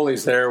 2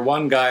 goalies there.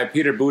 One guy,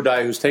 Peter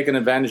Budaj, who's taken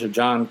advantage of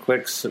John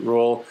Quick's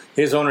role.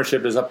 His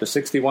ownership is up to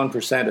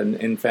 61%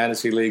 in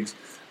fantasy leagues.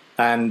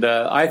 And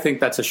I think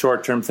that's a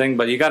short-term thing,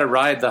 but you got to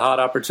ride the hot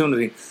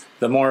opportunity.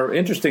 The more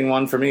interesting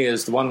one for me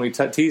is the one we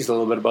teased a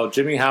little bit about,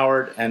 Jimmy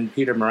Howard and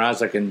Peter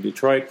Mrazek in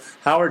Detroit.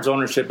 Howard's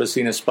ownership has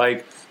seen a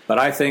spike, but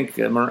I think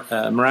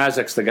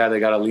Mrazek's the guy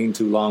they got to lean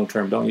to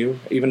long-term, don't you?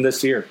 Even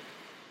this year.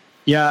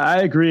 Yeah, I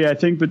agree. I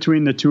think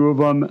between the two of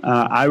them,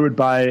 I would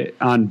buy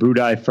on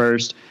Budaj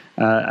first.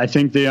 I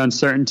think the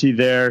uncertainty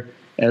there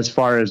as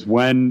far as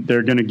when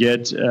they're going to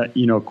get,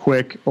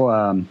 quick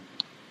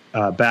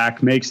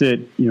back makes it,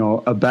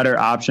 a better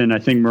option. I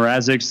think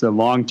Mrazek's the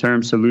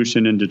long-term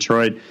solution in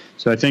Detroit.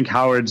 So I think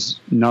Howard's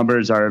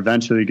numbers are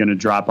eventually going to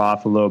drop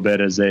off a little bit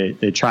as they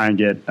try and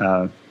get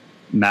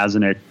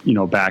Mazanec,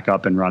 back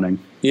up and running.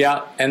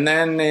 Yeah, and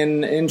then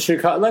in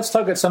Chicago, let's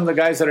look at some of the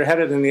guys that are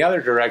headed in the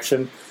other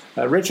direction.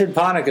 Richard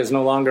Panik is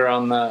no longer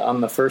on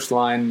the first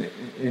line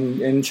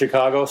in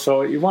Chicago,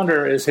 so you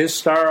wonder, is his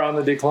star on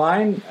the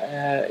decline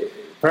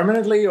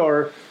permanently,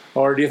 or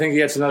do you think he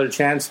gets another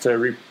chance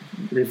to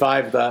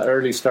revive the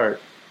early start?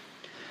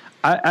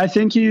 I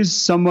think he's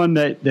someone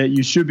that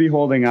you should be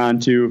holding on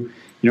to.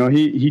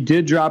 He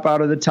did drop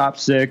out of the top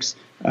 6,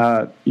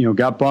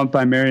 got bumped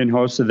by Marian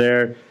Hossa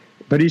there,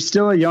 but he's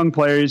still a young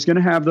player. He's going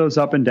to have those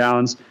up and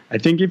downs. I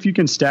think if you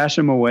can stash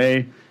him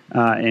away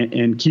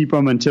and keep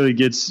him until he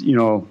gets,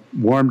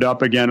 warmed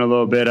up again a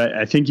little bit,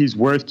 I think he's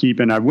worth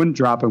keeping. I wouldn't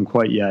drop him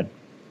quite yet.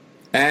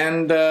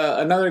 And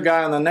another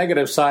guy on the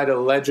negative side of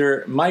the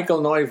ledger, Michael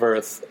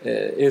Neuwirth.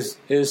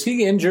 Is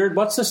he injured?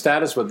 What's the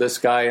status with this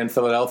guy in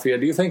Philadelphia?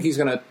 Do you think he's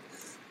going to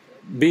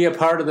be a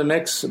part of the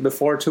mix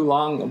before too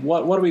long?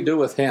 What do we do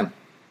with him?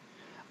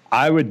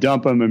 I would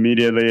dump him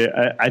immediately.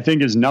 I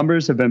think his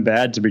numbers have been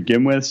bad to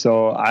begin with,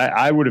 so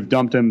I would have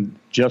dumped him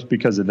just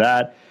because of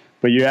that.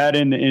 But you add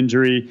in the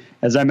injury.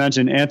 As I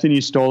mentioned, Anthony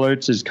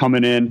Stolarz is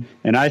coming in,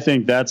 and I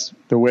think that's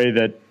the way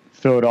that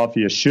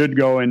Philadelphia should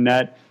go in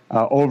net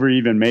over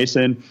even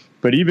Mason.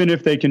 But even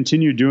if they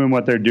continue doing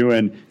what they're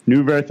doing,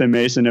 Neuwirth and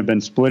Mason have been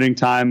splitting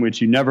time,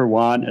 which you never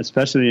want,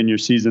 especially in your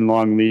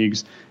season-long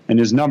leagues, and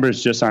his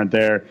numbers just aren't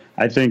there.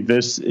 I think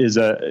this is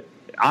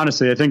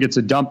honestly, I think it's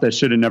a dump that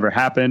should have never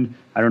happened.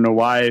 I don't know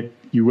why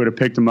you would have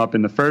picked him up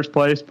in the first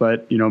place,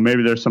 but,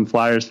 maybe there's some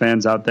Flyers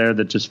fans out there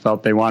that just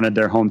felt they wanted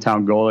their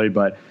hometown goalie,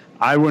 but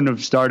I wouldn't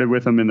have started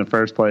with him in the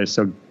first place,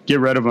 so get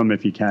rid of him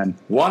if you can.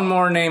 One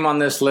more name on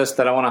this list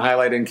that I want to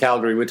highlight in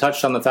Calgary. We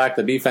touched on the fact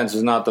the defense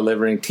is not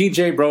delivering.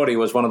 TJ Brodie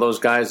was one of those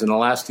guys in the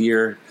last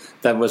year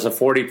that was a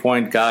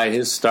 40-point guy.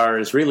 His star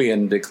is really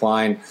in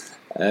decline,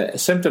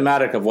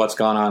 symptomatic of what's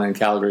gone on in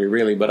Calgary,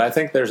 really. But I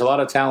think there's a lot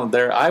of talent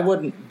there. I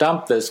wouldn't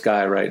dump this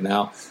guy right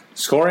now.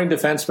 Scoring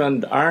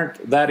defensemen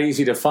aren't that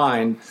easy to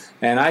find,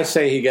 and I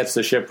say he gets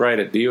the ship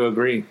righted. Do you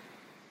agree?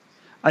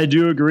 I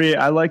do agree.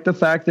 I like the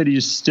fact that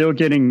he's still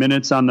getting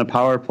minutes on the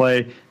power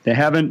play.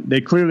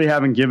 They clearly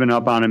haven't given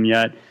up on him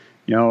yet.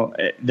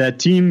 That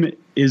team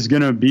is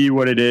going to be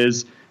what it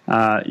is.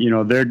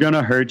 They're going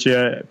to hurt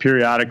you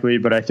periodically,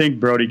 but I think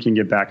Brodie can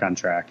get back on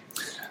track.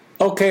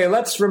 Okay,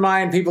 let's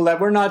remind people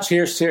that we're not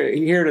here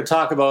to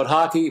talk about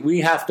hockey. We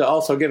have to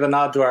also give a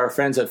nod to our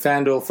friends at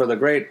FanDuel for the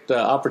great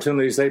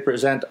opportunities they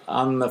present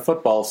on the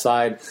football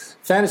side.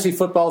 Fantasy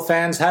football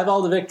fans have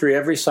all the victory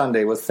every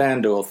Sunday with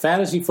FanDuel.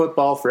 Fantasy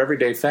football for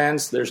everyday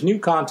fans. There's new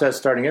contests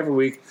starting every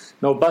week.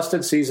 No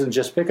busted season.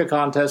 Just pick a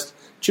contest,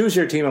 choose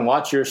your team, and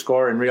watch your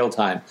score in real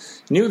time.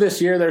 New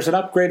this year, there's an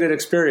upgraded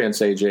experience,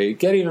 AJ.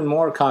 Get even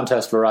more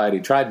contest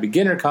variety. Try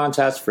beginner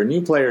contests for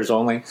new players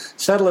only.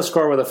 Settle a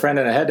score with a friend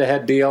in a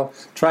head-to-head deal.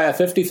 Try a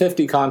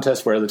 50-50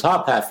 contest where the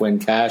top half win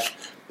cash.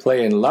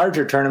 Play in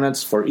larger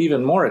tournaments for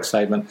even more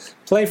excitement.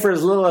 Play for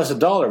as little as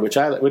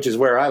 $1, which is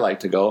where I like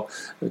to go.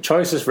 The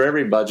choices for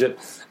every budget.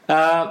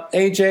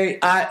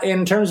 AJ,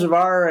 in terms of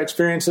our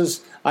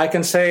experiences, I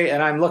can say,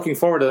 and I'm looking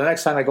forward to the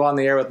next time I go on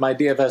the air with my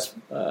DFS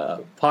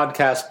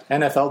podcast,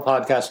 NFL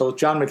podcast host,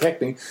 John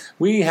McKechnie.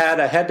 We had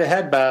a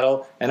head-to-head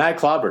battle, and I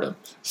clobbered him.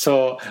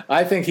 So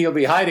I think he'll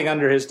be hiding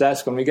under his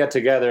desk when we get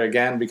together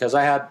again, because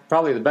I had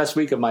probably the best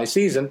week of my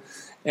season.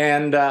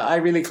 And I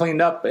really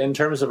cleaned up in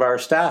terms of our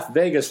staff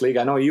Vegas League.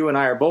 I know you and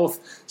I are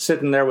both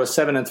sitting there with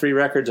 7-3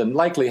 records and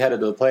likely headed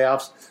to the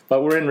playoffs,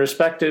 but we're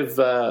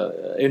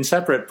in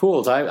separate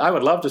pools. I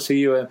would love to see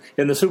you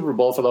in the Super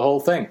Bowl for the whole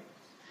thing.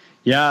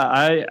 Yeah,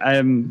 I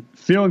am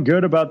feeling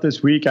good about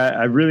this week.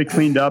 I really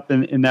cleaned up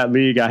in that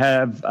league. I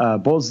have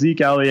both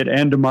Zeke Elliott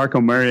and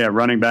DeMarco Murray at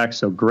running back,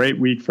 so great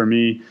week for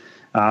me.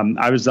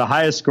 I was the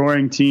highest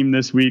scoring team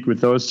this week with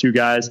those two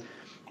guys.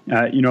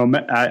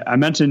 I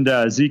mentioned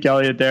Zeke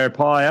Elliott there.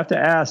 Paul, I have to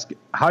ask,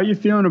 how are you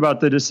feeling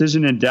about the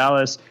decision in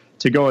Dallas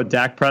to go with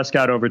Dak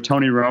Prescott over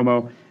Tony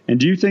Romo? And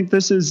do you think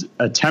this is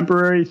a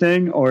temporary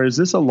thing, or is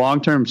this a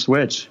long-term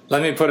switch?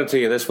 Let me put it to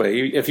you this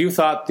way. If you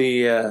thought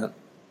the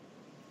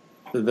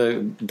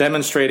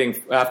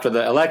demonstrating after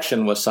the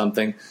election was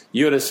something,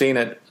 you would have seen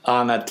it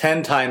on a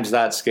 10 times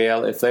that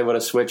scale if they would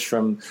have switched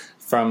from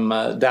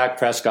Dak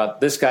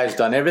Prescott. This guy's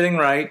done everything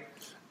right.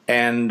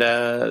 And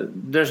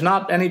there's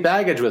not any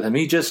baggage with him.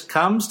 He just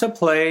comes to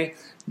play,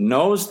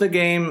 knows the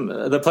game,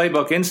 the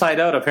playbook inside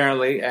out,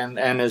 apparently,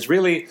 and is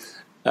really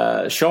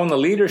shown the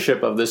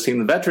leadership of this team,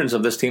 the veterans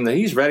of this team, that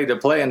he's ready to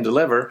play and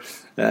deliver.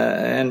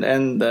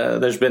 And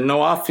there's been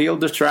no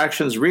off-field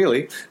distractions,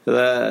 really.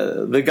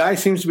 The guy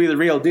seems to be the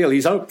real deal.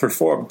 He's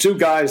outperformed two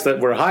guys that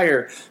were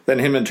higher than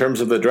him in terms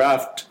of the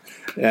draft,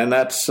 and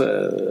that's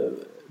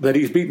that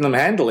he's beaten them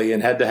handily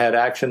in head-to-head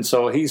action.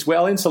 So he's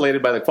well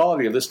insulated by the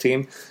quality of this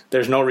team.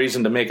 There's no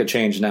reason to make a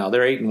change now.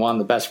 They're 8-1,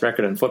 the best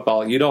record in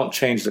football. You don't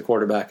change the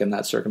quarterback in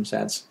that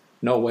circumstance.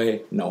 No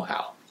way, no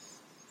how.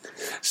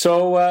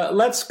 So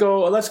let's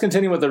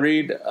continue with the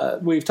read.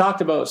 We've talked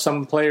about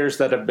some players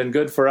that have been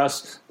good for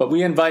us, but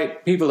we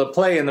invite people to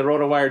play in the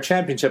RotoWire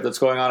Championship that's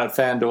going on at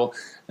FanDuel.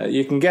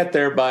 You can get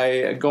there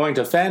by going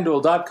to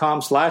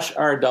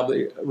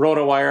fanduel.com/RW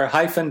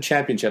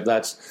RotoWire-Championship.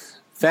 That's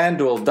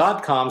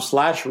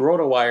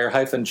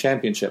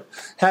fanduel.com/RotoWire-Championship.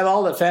 Have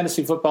all that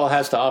fantasy football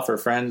has to offer,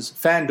 friends.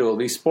 FanDuel,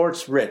 be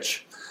sports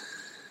rich.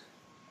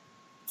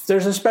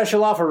 There's a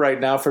special offer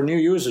right now for new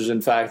users,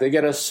 in fact. They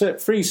get a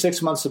free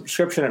 6-month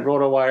subscription at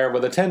RotoWire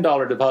with a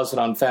 $10 deposit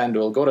on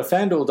FanDuel. Go to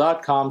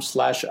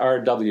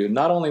fanduel.com/RW.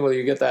 Not only will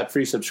you get that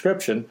free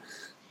subscription,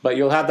 but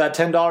you'll have that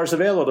 $10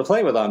 available to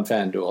play with on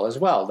FanDuel as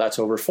well. That's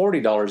over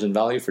 $40 in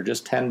value for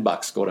just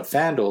 $10. Go to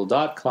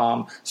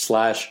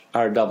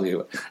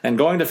fanduel.com/RW. And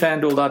going to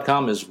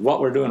fanduel.com is what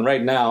we're doing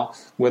right now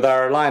with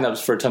our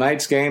lineups for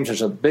tonight's games.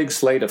 There's a big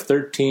slate of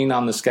 13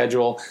 on the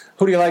schedule.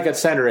 Who do you like at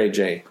center,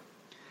 AJ?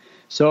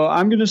 So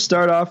I'm going to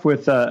start off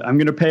with, I'm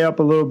going to pay up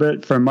a little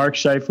bit for Mark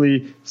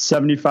Scheifele,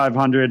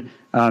 7,500.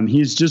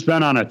 He's just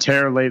been on a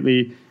tear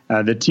lately.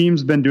 The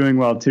team's been doing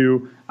well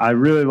too. I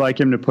really like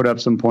him to put up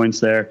some points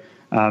there.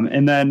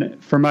 And then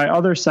for my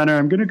other center,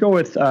 I'm going to go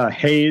with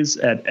Hayes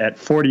at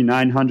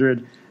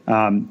 4,900.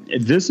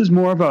 This is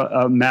more of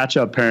a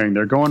matchup pairing.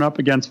 They're going up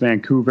against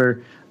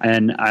Vancouver,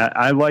 and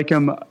I like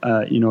him,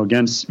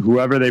 against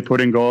whoever they put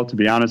in goal, to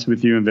be honest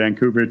with you, in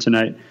Vancouver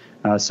tonight.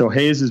 So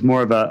Hayes is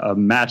more of a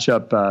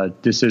matchup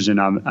decision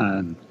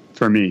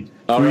for me.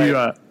 All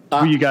right.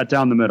 Who you got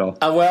down the middle?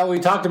 Well, we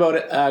talked about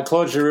it,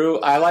 Claude Giroux.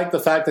 I like the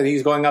fact that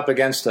he's going up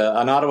against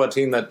an Ottawa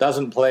team that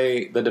doesn't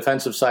play the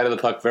defensive side of the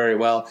puck very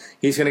well.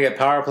 He's going to get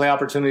power play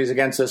opportunities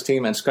against this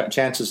team and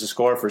chances to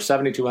score for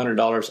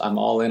 $7,200. I'm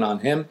all in on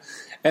him.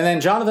 And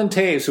then Jonathan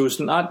Toews, who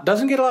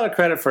doesn't get a lot of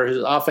credit for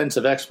his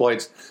offensive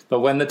exploits,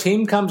 but when the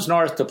team comes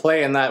north to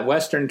play in that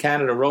Western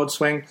Canada road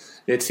swing,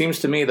 it seems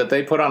to me that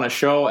they put on a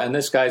show, and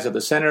this guy's at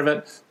the center of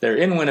it. They're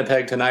in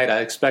Winnipeg tonight. I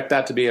expect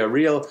that to be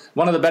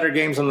one of the better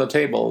games on the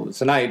table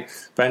tonight.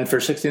 And for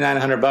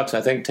 $6,900, I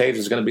think Toews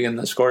is going to be in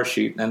the score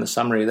sheet and the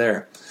summary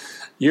there.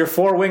 Your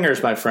four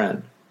wingers, my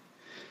friend.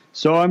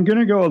 So I'm going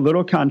to go a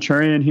little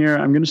contrarian here.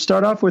 I'm going to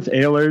start off with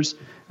Ehlers.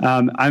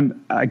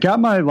 I got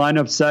my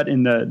lineup set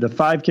in the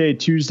 5K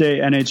Tuesday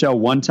NHL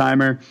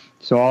one-timer,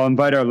 so I'll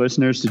invite our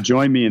listeners to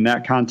join me in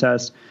that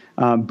contest.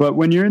 But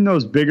when you're in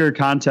those bigger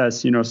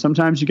contests,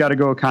 sometimes you got to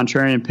go a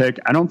contrarian pick.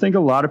 I don't think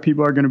a lot of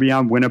people are going to be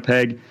on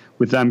Winnipeg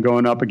with them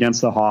going up against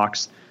the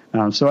Hawks.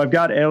 So I've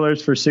got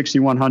Ehlers for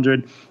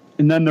 6,100.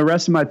 And then the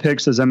rest of my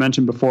picks, as I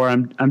mentioned before,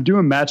 I'm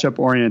doing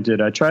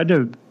matchup-oriented. I tried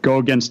to go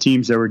against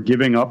teams that were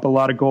giving up a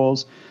lot of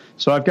goals.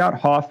 So I've got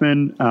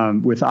Hoffman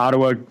with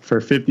Ottawa for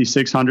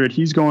 5,600.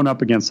 He's going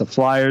up against the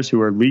Flyers, who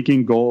are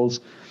leaking goals.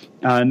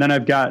 And then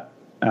I've got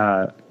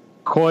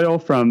Coyle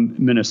from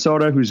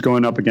Minnesota, who's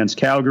going up against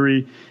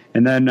Calgary.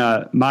 And then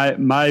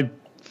my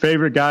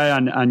favorite guy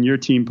on your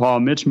team,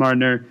 Paul, Mitch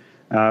Marner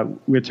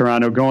with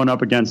Toronto, going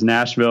up against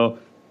Nashville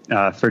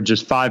for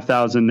just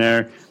 5,000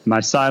 there.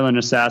 My silent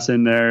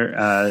assassin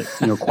there,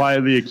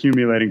 quietly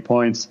accumulating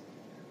points.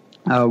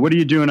 What are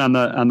you doing on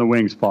the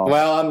wings, Paul?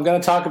 Well, I'm going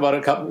to talk about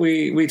a couple.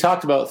 We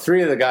talked about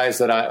three of the guys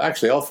that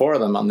all four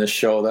of them on this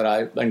show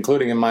that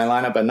including in my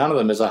lineup, and none of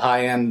them is a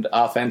high-end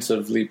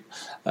offensive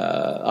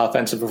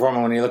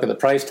performer when you look at the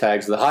price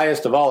tags. The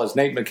highest of all is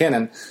Nate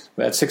McKinnon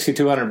at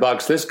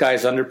 $6,200. This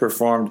guy's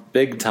underperformed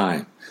big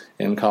time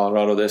in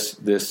Colorado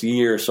this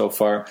year so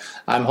far.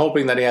 I'm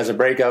hoping that he has a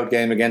breakout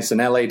game against an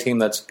LA team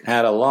that's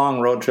had a long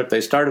road trip. They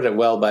started it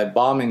well by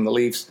bombing the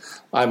Leafs.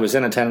 I was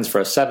in attendance for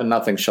a 7-0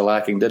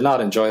 shellacking. Did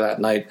not enjoy that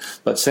night.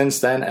 But since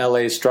then,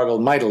 LA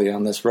struggled mightily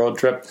on this road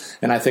trip,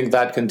 and I think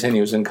that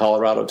continues in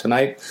Colorado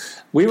tonight.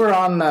 We were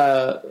on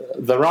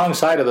the wrong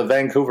side of the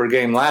Vancouver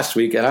game last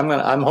week, and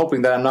I'm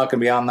hoping that I'm not going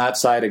to be on that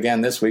side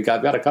again this week.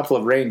 I've got a couple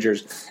of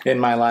Rangers in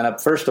my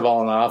lineup. First of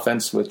all, on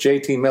offense with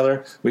JT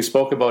Miller. We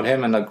spoke about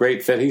him and a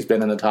great fit. He's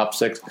been in the top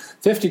six.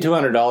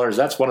 $5,200.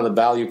 That's one of the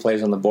value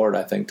plays on the board,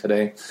 I think,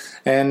 today.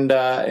 And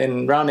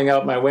in rounding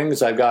out my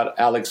wings, I've got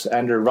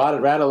Alexander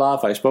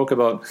Radulov. I spoke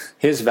about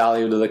his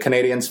value to the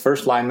Canadians.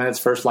 First line minutes,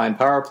 first line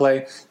power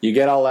play. You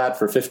get all that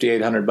for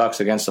 $5,800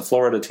 against a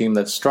Florida team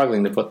that's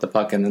struggling to put the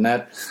puck in the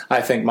net.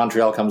 I think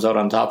Montreal comes out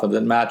on top of the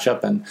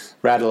matchup, and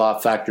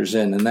Radulov factors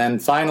in. And then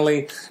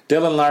finally,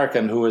 Dylan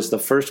Larkin, who was the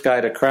first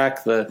guy to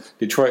crack the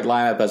Detroit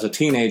lineup as a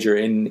teenager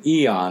in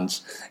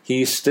eons.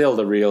 He's still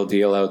the real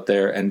deal out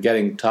there and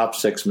getting top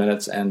 6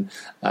 minutes. And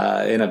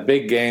in a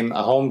big game,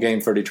 a home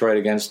game for Detroit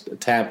against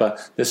Tampa,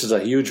 this is a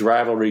huge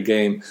rivalry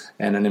game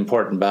and an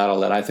important battle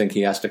that I think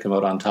he has to come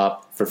out on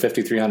top. For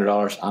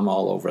 $5,300, I'm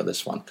all over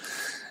this one.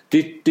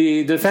 the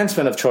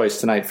defenseman of choice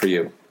tonight for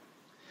you?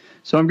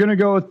 So I'm going to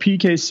go with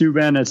PK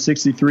Subban at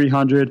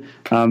 6,300.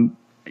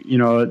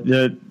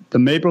 The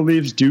Maple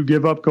Leafs do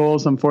give up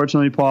goals,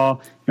 unfortunately,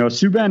 Paul.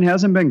 Subban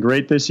hasn't been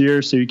great this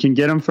year, so you can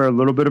get him for a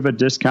little bit of a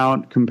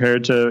discount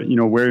compared to,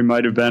 where he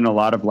might have been a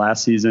lot of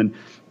last season.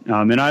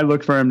 And I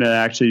look for him to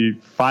actually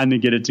finally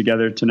get it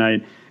together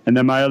tonight. And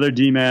then my other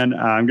D-man,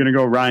 I'm going to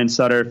go Ryan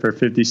Sutter for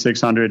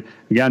 5,600.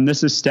 Again,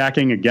 this is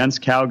stacking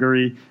against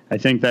Calgary. I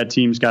think that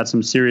team's got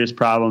some serious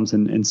problems,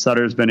 and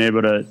Sutter's been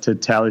able to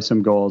tally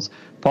some goals.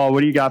 Paul,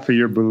 what do you got for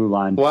your blue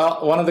line?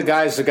 Well, one of the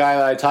guy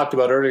that I talked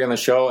about earlier in the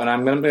show, and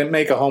I'm going to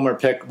make a homer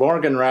pick.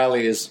 Morgan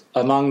Rielly is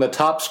among the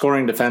top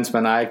scoring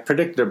defensemen. I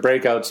predicted a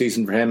breakout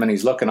season for him, and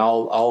he's looking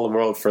all the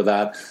world for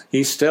that.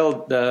 He's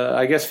still,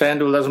 I guess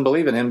FanDuel doesn't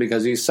believe in him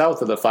because he's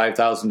south of the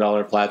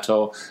 $5,000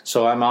 plateau.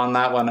 So I'm on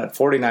that one at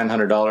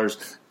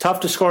 $4,900.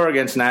 Tough to score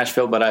against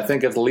Nashville, but I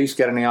think if the Leafs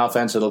get any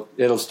offense,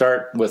 it'll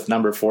start with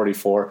number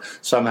 44.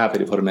 So I'm happy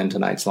to put him in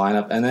tonight's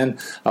lineup. And then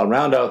I'll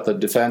round out the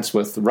defense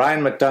with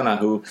Ryan McDonagh,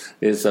 who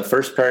is a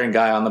first pairing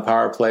guy on the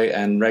power play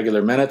and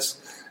regular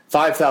minutes.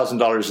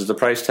 $5,000 is the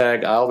price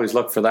tag. I always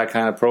look for that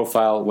kind of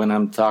profile when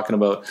I'm talking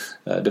about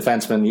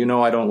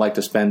defensemen. I don't like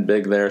to spend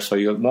big there, so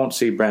you won't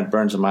see Brent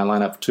Burns in my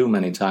lineup too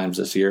many times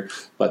this year.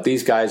 But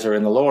these guys are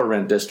in the lower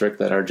rent district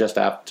that are just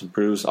apt to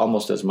produce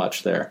almost as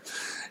much there.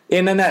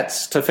 In the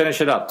nets, to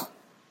finish it up.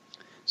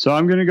 So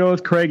I'm going to go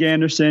with Craig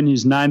Anderson.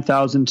 He's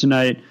 9,000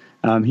 tonight.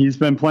 He's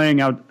been playing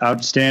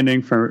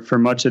outstanding for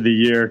much of the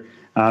year.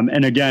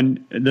 And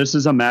again, this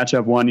is a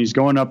matchup one. He's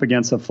going up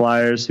against the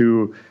Flyers,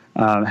 who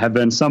have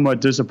been somewhat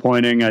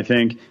disappointing. I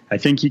think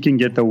he can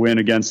get the win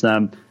against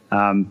them.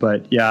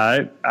 But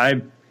yeah,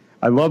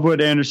 I love what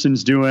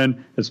Anderson's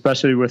doing,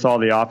 especially with all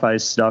the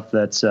off-ice stuff.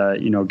 That's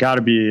got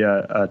to be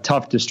a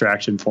tough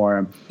distraction for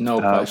him. No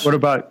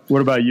question.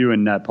 What about you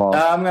in net, Paul?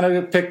 I'm going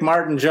to pick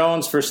Martin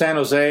Jones for San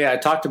Jose. I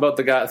talked about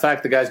the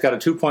fact the guy's got a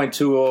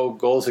 2.20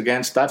 goals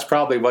against. That's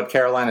probably what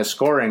Carolina's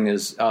scoring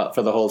is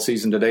for the whole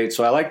season to date.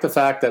 So I like the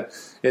fact that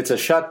it's a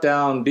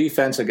shutdown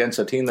defense against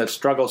a team that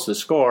struggles to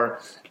score.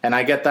 And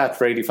I get that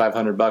for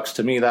 $8,500.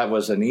 To me, that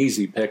was an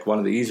easy pick, one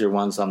of the easier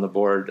ones on the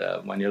board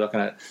when you're looking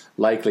at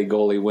likely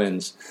goalie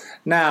wins.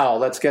 Now,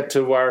 let's get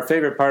to our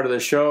favorite part of the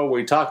show.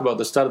 We talk about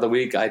the stud of the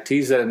week. I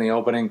teased it in the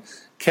opening.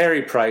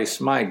 Carey Price,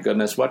 my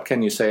goodness, what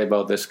can you say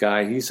about this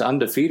guy? He's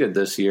undefeated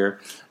this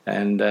year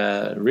and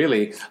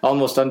really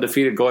almost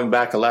undefeated going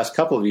back the last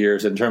couple of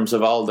years in terms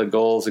of all the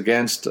goals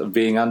against,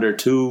 being under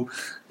 2,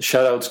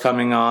 shutouts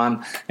coming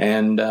on,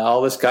 and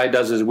all this guy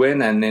does is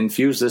win and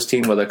infuse this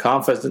team with a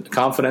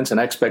confidence and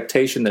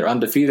expectation. They're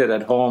undefeated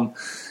at home.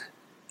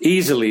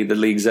 Easily the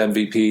league's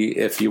MVP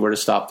if you were to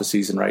stop the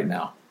season right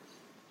now.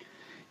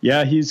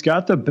 Yeah, he's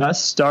got the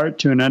best start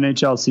to an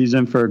NHL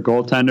season for a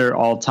goaltender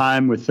all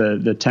time with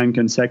the 10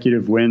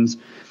 consecutive wins.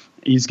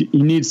 He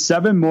needs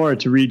 7 more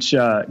to reach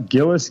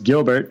Gillis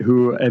Gilbert,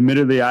 who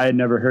admittedly I had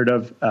never heard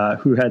of,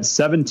 who had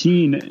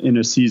 17 in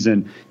a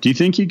season. Do you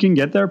think he can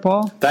get there,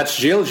 Paul? That's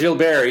Gilles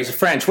Gilbert. He's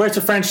French. Where's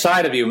the French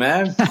side of you,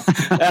 man?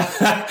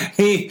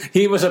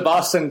 He was a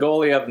Boston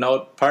goalie of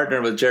note,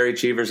 partnered with Jerry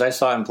Cheevers. I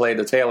saw him play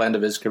the tail end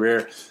of his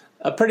career.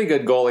 A pretty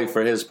good goalie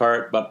for his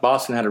part, but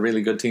Boston had a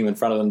really good team in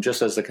front of them,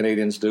 just as the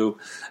Canadians do.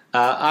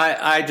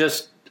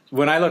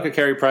 When I look at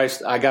Carey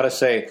Price, I got to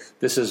say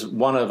this is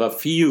one of a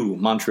few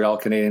Montreal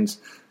Canadiens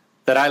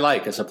that I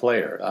like as a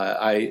player.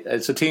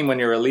 It's a team when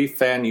you're a Leaf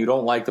fan, you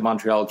don't like the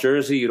Montreal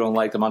jersey, you don't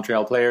like the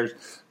Montreal players,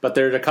 but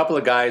there's a couple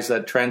of guys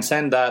that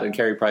transcend that, and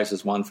Carey Price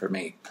is one for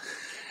me.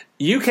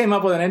 You came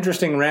up with an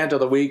interesting rant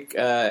of the week.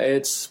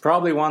 It's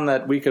probably one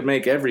that we could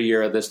make every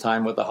year at this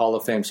time with the Hall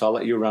of Fame, so I'll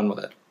let you run with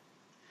it.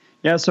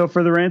 Yeah, so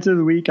for the rant of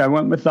the week, I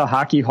went with the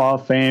Hockey Hall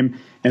of Fame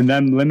and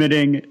them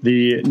limiting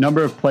the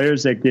number of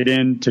players that get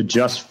in to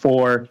just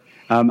 4.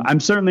 I'm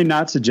certainly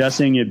not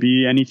suggesting it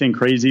be anything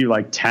crazy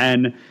like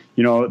 10.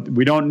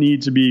 We don't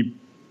need to be,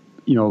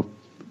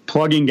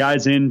 plugging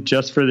guys in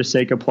just for the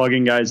sake of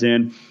plugging guys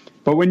in.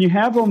 But when you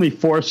have only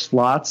 4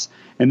 slots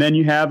and then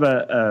you have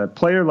a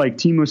player like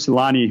Teemu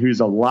Selanne who's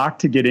a lock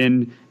to get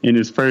in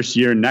his first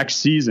year next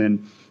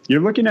season,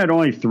 you're looking at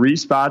only 3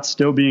 spots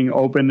still being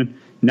open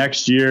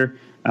next year.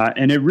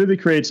 And it really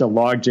creates a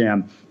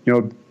logjam.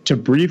 To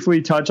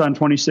briefly touch on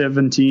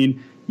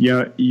 2017,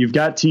 you've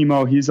got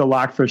Timo, he's a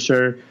lock for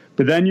sure.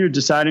 But then you're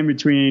deciding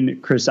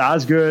between Chris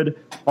Osgood,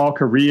 Paul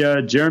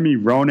Kariya, Jeremy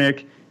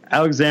Roenick,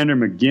 Alexander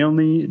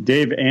McGillney,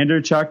 Dave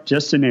Anderchuk,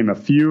 just to name a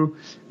few.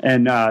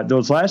 And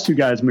those last 2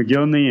 guys,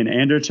 McGillney and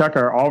Anderchuk,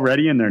 are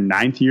already in their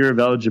 9th year of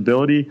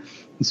eligibility.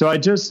 And so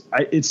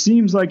it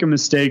seems like a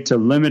mistake to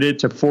limit it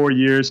to 4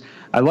 years.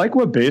 I like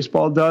what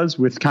baseball does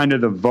with kind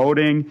of the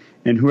voting,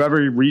 and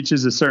whoever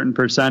reaches a certain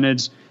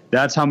percentage,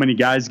 that's how many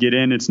guys get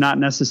in. It's not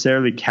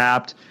necessarily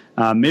capped.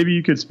 Maybe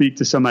you could speak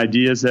to some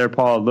ideas there,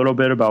 Paul, a little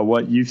bit about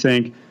what you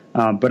think.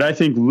 But I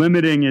think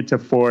limiting it to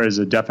 4 is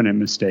a definite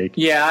mistake.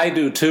 Yeah, I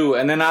do too.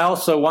 And then I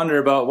also wonder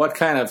about what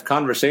kind of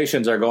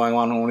conversations are going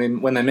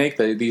on when they make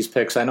these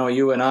picks. I know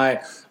you and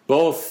I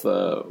both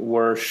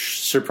were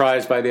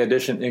surprised by the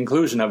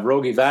inclusion of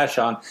Rogie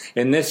Vachon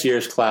in this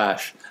year's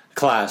clash.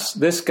 class.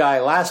 This guy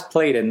last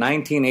played in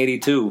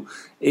 1982.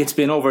 It's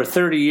been over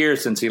 30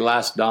 years since he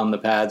last donned the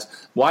pads.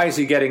 Why is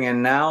he getting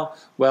in now?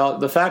 Well,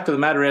 the fact of the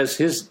matter is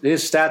his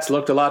stats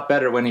looked a lot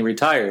better when he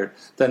retired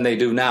than they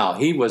do now.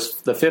 He was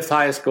the 5th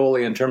highest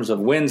goalie in terms of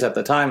wins at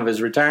the time of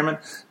his retirement.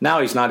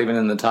 Now he's not even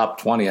in the top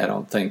 20, I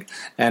don't think.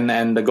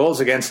 And the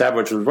goals against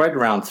average was right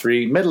around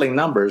 3, middling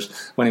numbers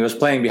when he was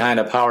playing behind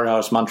a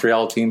powerhouse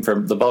Montreal team for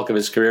the bulk of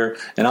his career,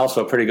 and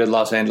also a pretty good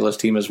Los Angeles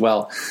team as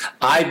well.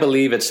 I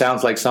believe it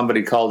sounds like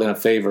somebody called in a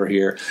favor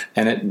here,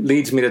 and it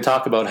leads me to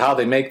talk about how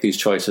they make these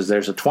choices.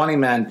 There's a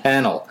 20-man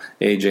panel,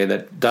 AJ,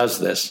 that does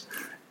this.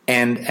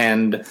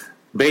 And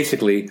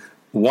basically,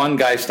 one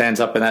guy stands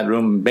up in that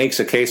room, makes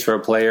a case for a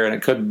player, and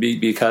it could be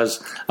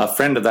because a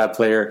friend of that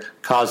player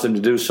caused him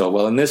to do so.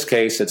 Well, in this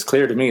case, it's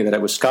clear to me that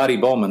it was Scotty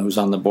Bowman, who's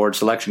on the board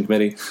selection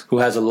committee, who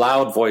has a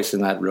loud voice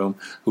in that room,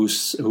 who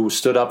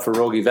stood up for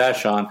Rogie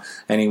Vachon,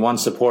 and he won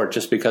support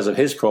just because of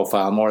his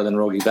profile more than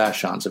Rogie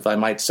Vachon's, if I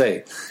might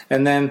say.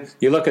 And then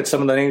you look at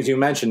some of the names you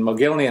mentioned,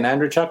 Mogilny and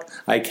Andreychuk.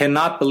 I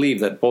cannot believe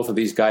that both of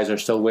these guys are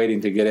still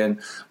waiting to get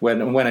in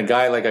when a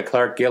guy like a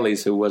Clark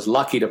Gillies, who was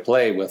lucky to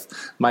play with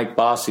Mike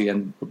Bossy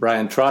and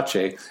Brian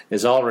Trottier,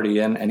 is already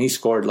in, and he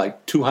scored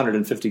like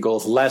 250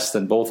 goals less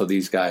than both of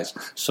these guys.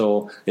 So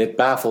it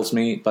baffles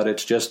me, but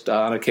it's just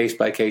on a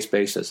case-by-case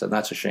basis, and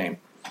that's a shame.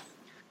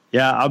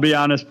 Yeah, I'll be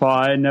honest, Paul.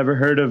 I had never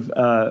heard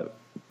of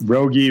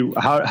Rogie.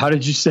 How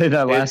did you say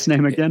that last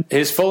name again?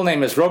 His full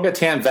name is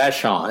Rogatien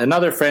Vachon,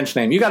 another French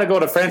name. You got to go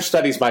to French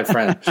studies, my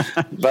friend.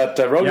 But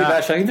Rogie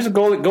Vachon, he was a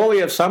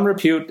goalie of some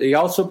repute. He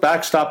also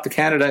backstopped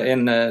Canada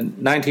in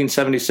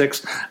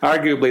 1976,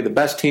 arguably the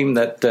best team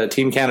that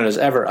Team Canada's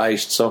ever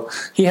iced. So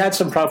he had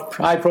some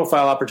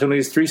high-profile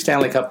opportunities, 3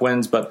 Stanley Cup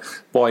wins, but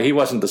boy, he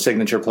wasn't the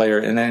signature player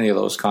in any of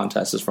those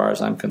contests as far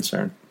as I'm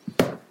concerned.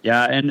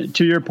 Yeah, and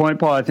to your point,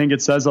 Paul, I think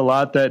it says a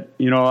lot that,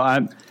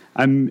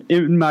 I'm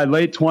in my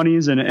late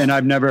 20s and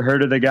I've never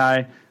heard of the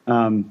guy.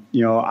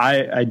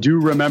 I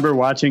do remember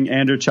watching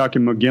Andreychuk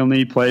and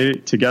Mogilny play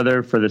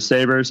together for the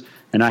Sabres,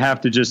 and I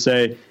have to just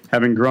say,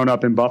 having grown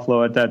up in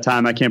Buffalo at that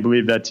time, I can't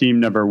believe that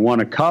team never won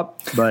a cup,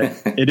 but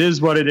it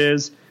is what it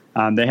is.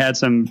 They had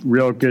some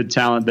real good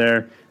talent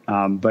there.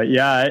 But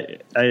yeah,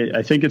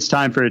 I think it's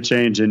time for a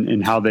change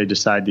in how they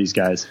decide these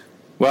guys.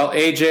 Well,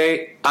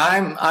 AJ,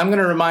 I'm going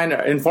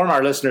to inform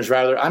our listeners,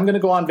 I'm going to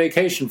go on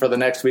vacation for the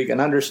next week and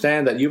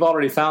understand that you've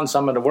already found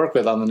someone to work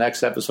with on the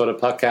next episode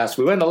of Puckcast.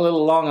 We went a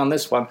little long on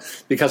this one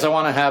because I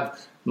want to have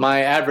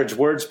my average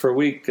words per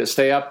week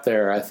stay up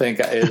there, I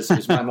think,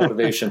 is my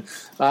motivation.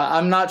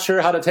 I'm not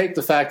sure how to take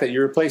the fact that you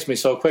replaced me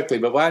so quickly,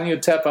 but why don't you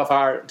tip off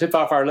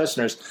our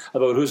listeners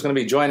about who's going to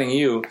be joining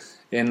you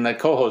in the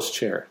co-host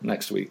chair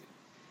next week?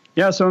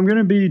 Yeah, so I'm going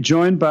to be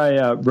joined by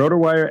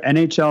RotoWire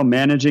NHL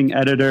managing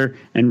editor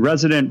and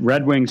resident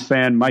Red Wings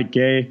fan, Mike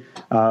Gay.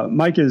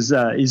 Mike is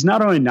he's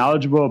not only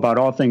knowledgeable about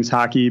all things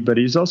hockey, but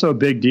he's also a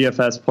big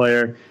DFS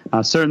player.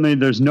 Certainly,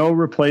 there's no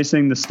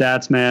replacing the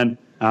stats man.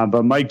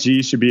 But Mike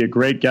G should be a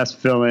great guest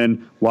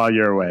fill-in while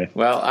you're away.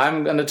 Well,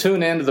 I'm going to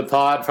tune into the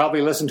pod,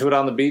 probably listen to it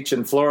on the beach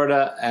in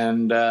Florida,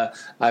 and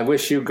I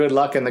wish you good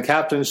luck in the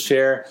captain's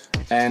chair,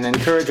 and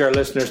encourage our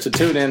listeners to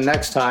tune in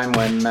next time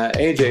when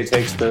AJ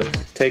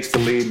takes the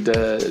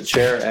lead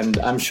chair, and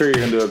I'm sure you're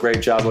going to do a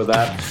great job with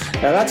that.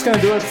 That's going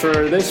to do it for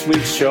this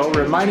week's show.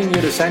 Reminding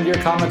you to send your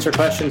comments or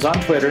questions on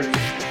Twitter.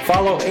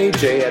 Follow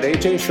AJ at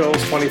AJ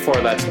Scholz 24.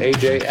 That's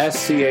AJ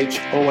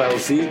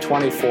SCHOLZ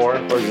 24,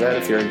 or Z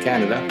if you're in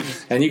Canada.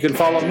 And you can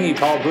follow me,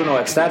 Paul Bruno,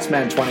 at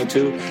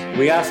Statsman22.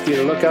 We ask you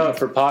to look out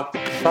for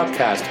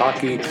Puckcast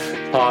Hockey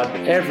Pod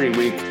every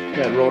week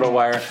at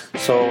RotoWire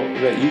so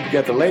that you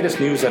get the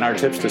latest news and our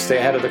tips to stay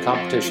ahead of the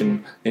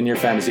competition in your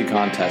fantasy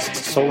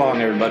contests. So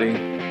long, everybody.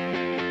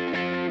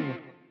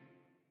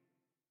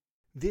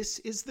 This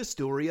is the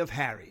story of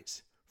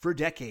Harry's. For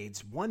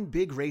decades, one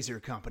big razor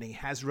company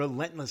has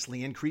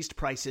relentlessly increased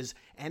prices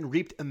and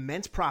reaped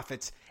immense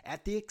profits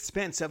at the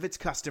expense of its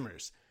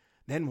customers.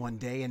 Then one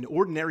day, an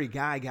ordinary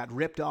guy got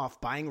ripped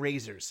off buying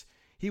razors.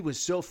 He was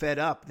so fed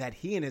up that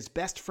he and his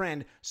best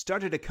friend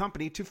started a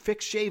company to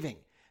fix shaving.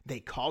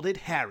 They called it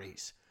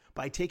Harry's.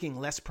 By taking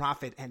less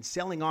profit and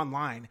selling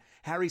online,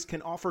 Harry's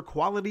can offer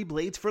quality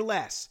blades for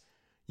less.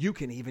 You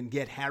can even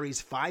get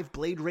Harry's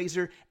 5-blade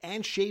razor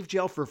and shave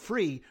gel for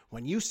free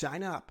when you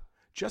sign up.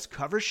 Just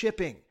cover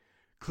shipping.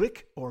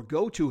 Click or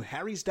go to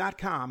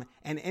harrys.com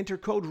and enter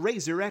code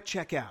RAZOR at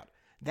checkout.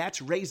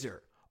 That's RAZOR,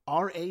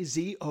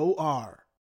 R-A-Z-O-R.